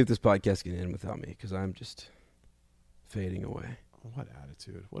soon. I want to see if this podcast can end without me because I'm just fading away. What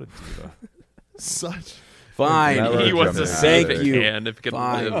attitude? What a diva. Such. Fine. Never He wants to jumped see Thank if it you. can, if it can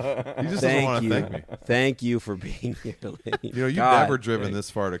Fine. live. He just doesn't Thank want you. to thank me. Thank you for being here, Lane. You know, you've God never driven dang.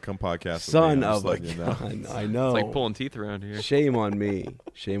 this far to come podcast with Son me. I'm of just a letting you know. gun. I know. It's like pulling teeth around here. Shame on me.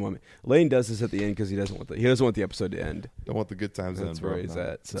 Shame on me. Lane does this at the end because he doesn't want the episode to end. Don't want the good times to That's end, bro. where he's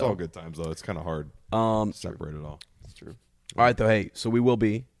at. It's So. all good times, though. It's kind of hard Um, to separate it all. It's true. all right, though. Hey, so we will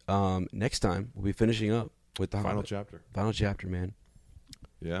be next time. We'll be finishing up with the Final Hobbit. chapter. Final chapter, man.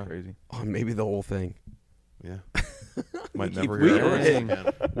 Yeah. Crazy. Oh, maybe the whole thing. Yeah. Might keep- never we- hear we're it hitting-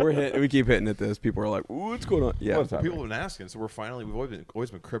 again. We keep hitting at this. People are like, "Ooh, what's going on?" Yeah, What's happening? People have been asking, so we've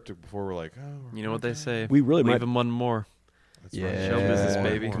always been cryptic before. We're like, oh, You know what they say? we really Leave might. him one more. that's Yeah, Show business,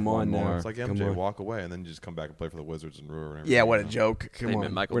 baby. Come on One now. more. It's like Come MJ, on. walk away, and then you just come back and play for the Wizards and Brewer. And Yeah, what a everything. joke. Come They on,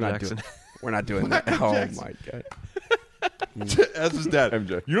 meant Michael we're not Jackson. doing. We're not doing that. Oh my god. As his dad.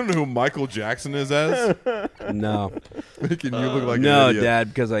 MJ. You don't know who Michael Jackson is as? No, Making you look like no, an idiot. Dad,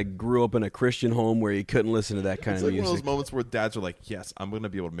 because I grew up in a Christian home where you couldn't listen to that kind It's of like one of those music. moments where dads are like, yes, I'm going to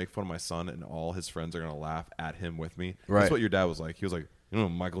be able to make fun of my son, and all his friends are going to laugh at him with me. Right. That's what your dad was like. He was like, you know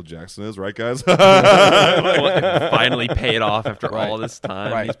who Michael Jackson is, right, guys? Finally paid off after Right. all this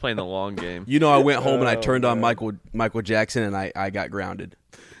time. Right. He's playing the long game. You know, I went home and I turned on Michael Jackson and I got grounded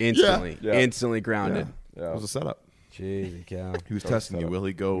instantly. Yeah. Instantly grounded. It Yeah. was a setup. Jeez, cow. He was testing you. Will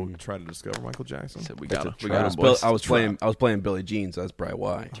he go try to discover Michael Jackson? Said we That's got a him. We trap. got him, boys. I was playing Billie Jean, so that's probably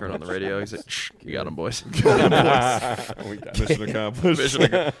why. Turn on the radio. He said, "You got him, boys." Mission accomplished. Mission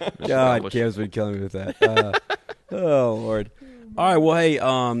God, accomplished. Cam's been killing me with that. Oh Lord. All right, well,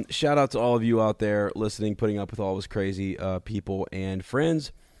 hey, shout out to all of you out there listening, putting up with all this crazy people and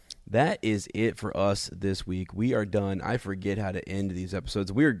friends. That is it for us this week. We are done. I forget how to end these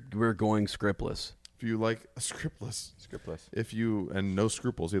episodes. We're going scriptless. If you like scriptless, Scriptless. if you and no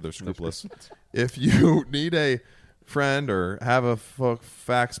scruples either, scriptless. If you need a friend or have a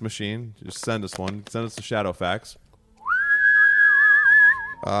fax machine, just send us one. Send us the Shadow Fax.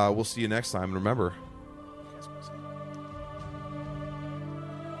 We'll see you next time. And remember,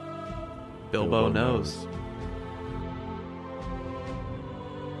 Bilbo knows.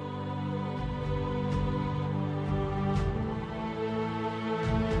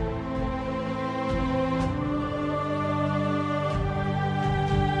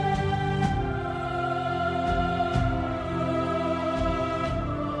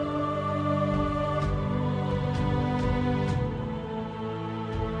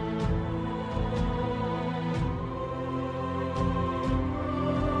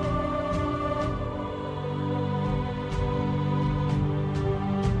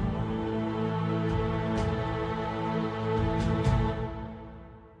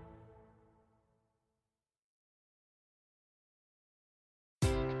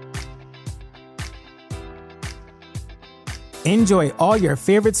 Enjoy all your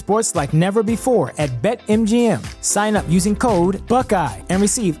favorite sports like never before at BetMGM. Sign up using code Buckeye and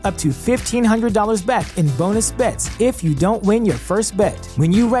receive up to $1,500 back in bonus bets if you don't win your first bet.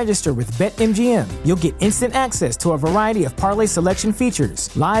 When you register with BetMGM, you'll get instant access to a variety of parlay selection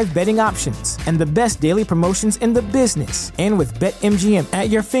features, live betting options, and the best daily promotions in the business. And with BetMGM at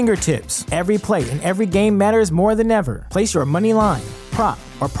your fingertips, every play and every game matters more than ever. Place your money line, prop,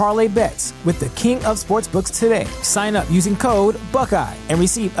 or parlay bets with the king of sportsbooks today. Sign up using code Buckeye and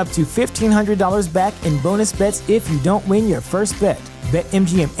receive up to $1,500 back in bonus bets if you don't win your first bet.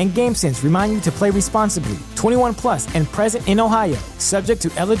 BetMGM and GameSense remind you to play responsibly. 21 plus and present in Ohio, subject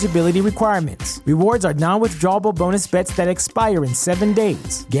to eligibility requirements. Rewards are non-withdrawable bonus bets that expire in 7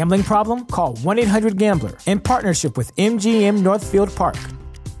 days. Gambling problem? Call 1-800-GAMBLER. In partnership with MGM Northfield Park.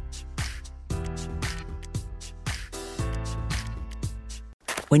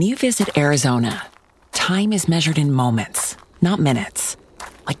 When you visit Arizona, time is measured in moments, not minutes.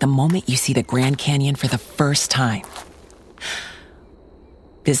 Like the moment you see the Grand Canyon for the first time.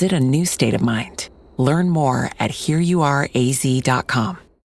 Visit a new state of mind. Learn more at hereyouareaz.com.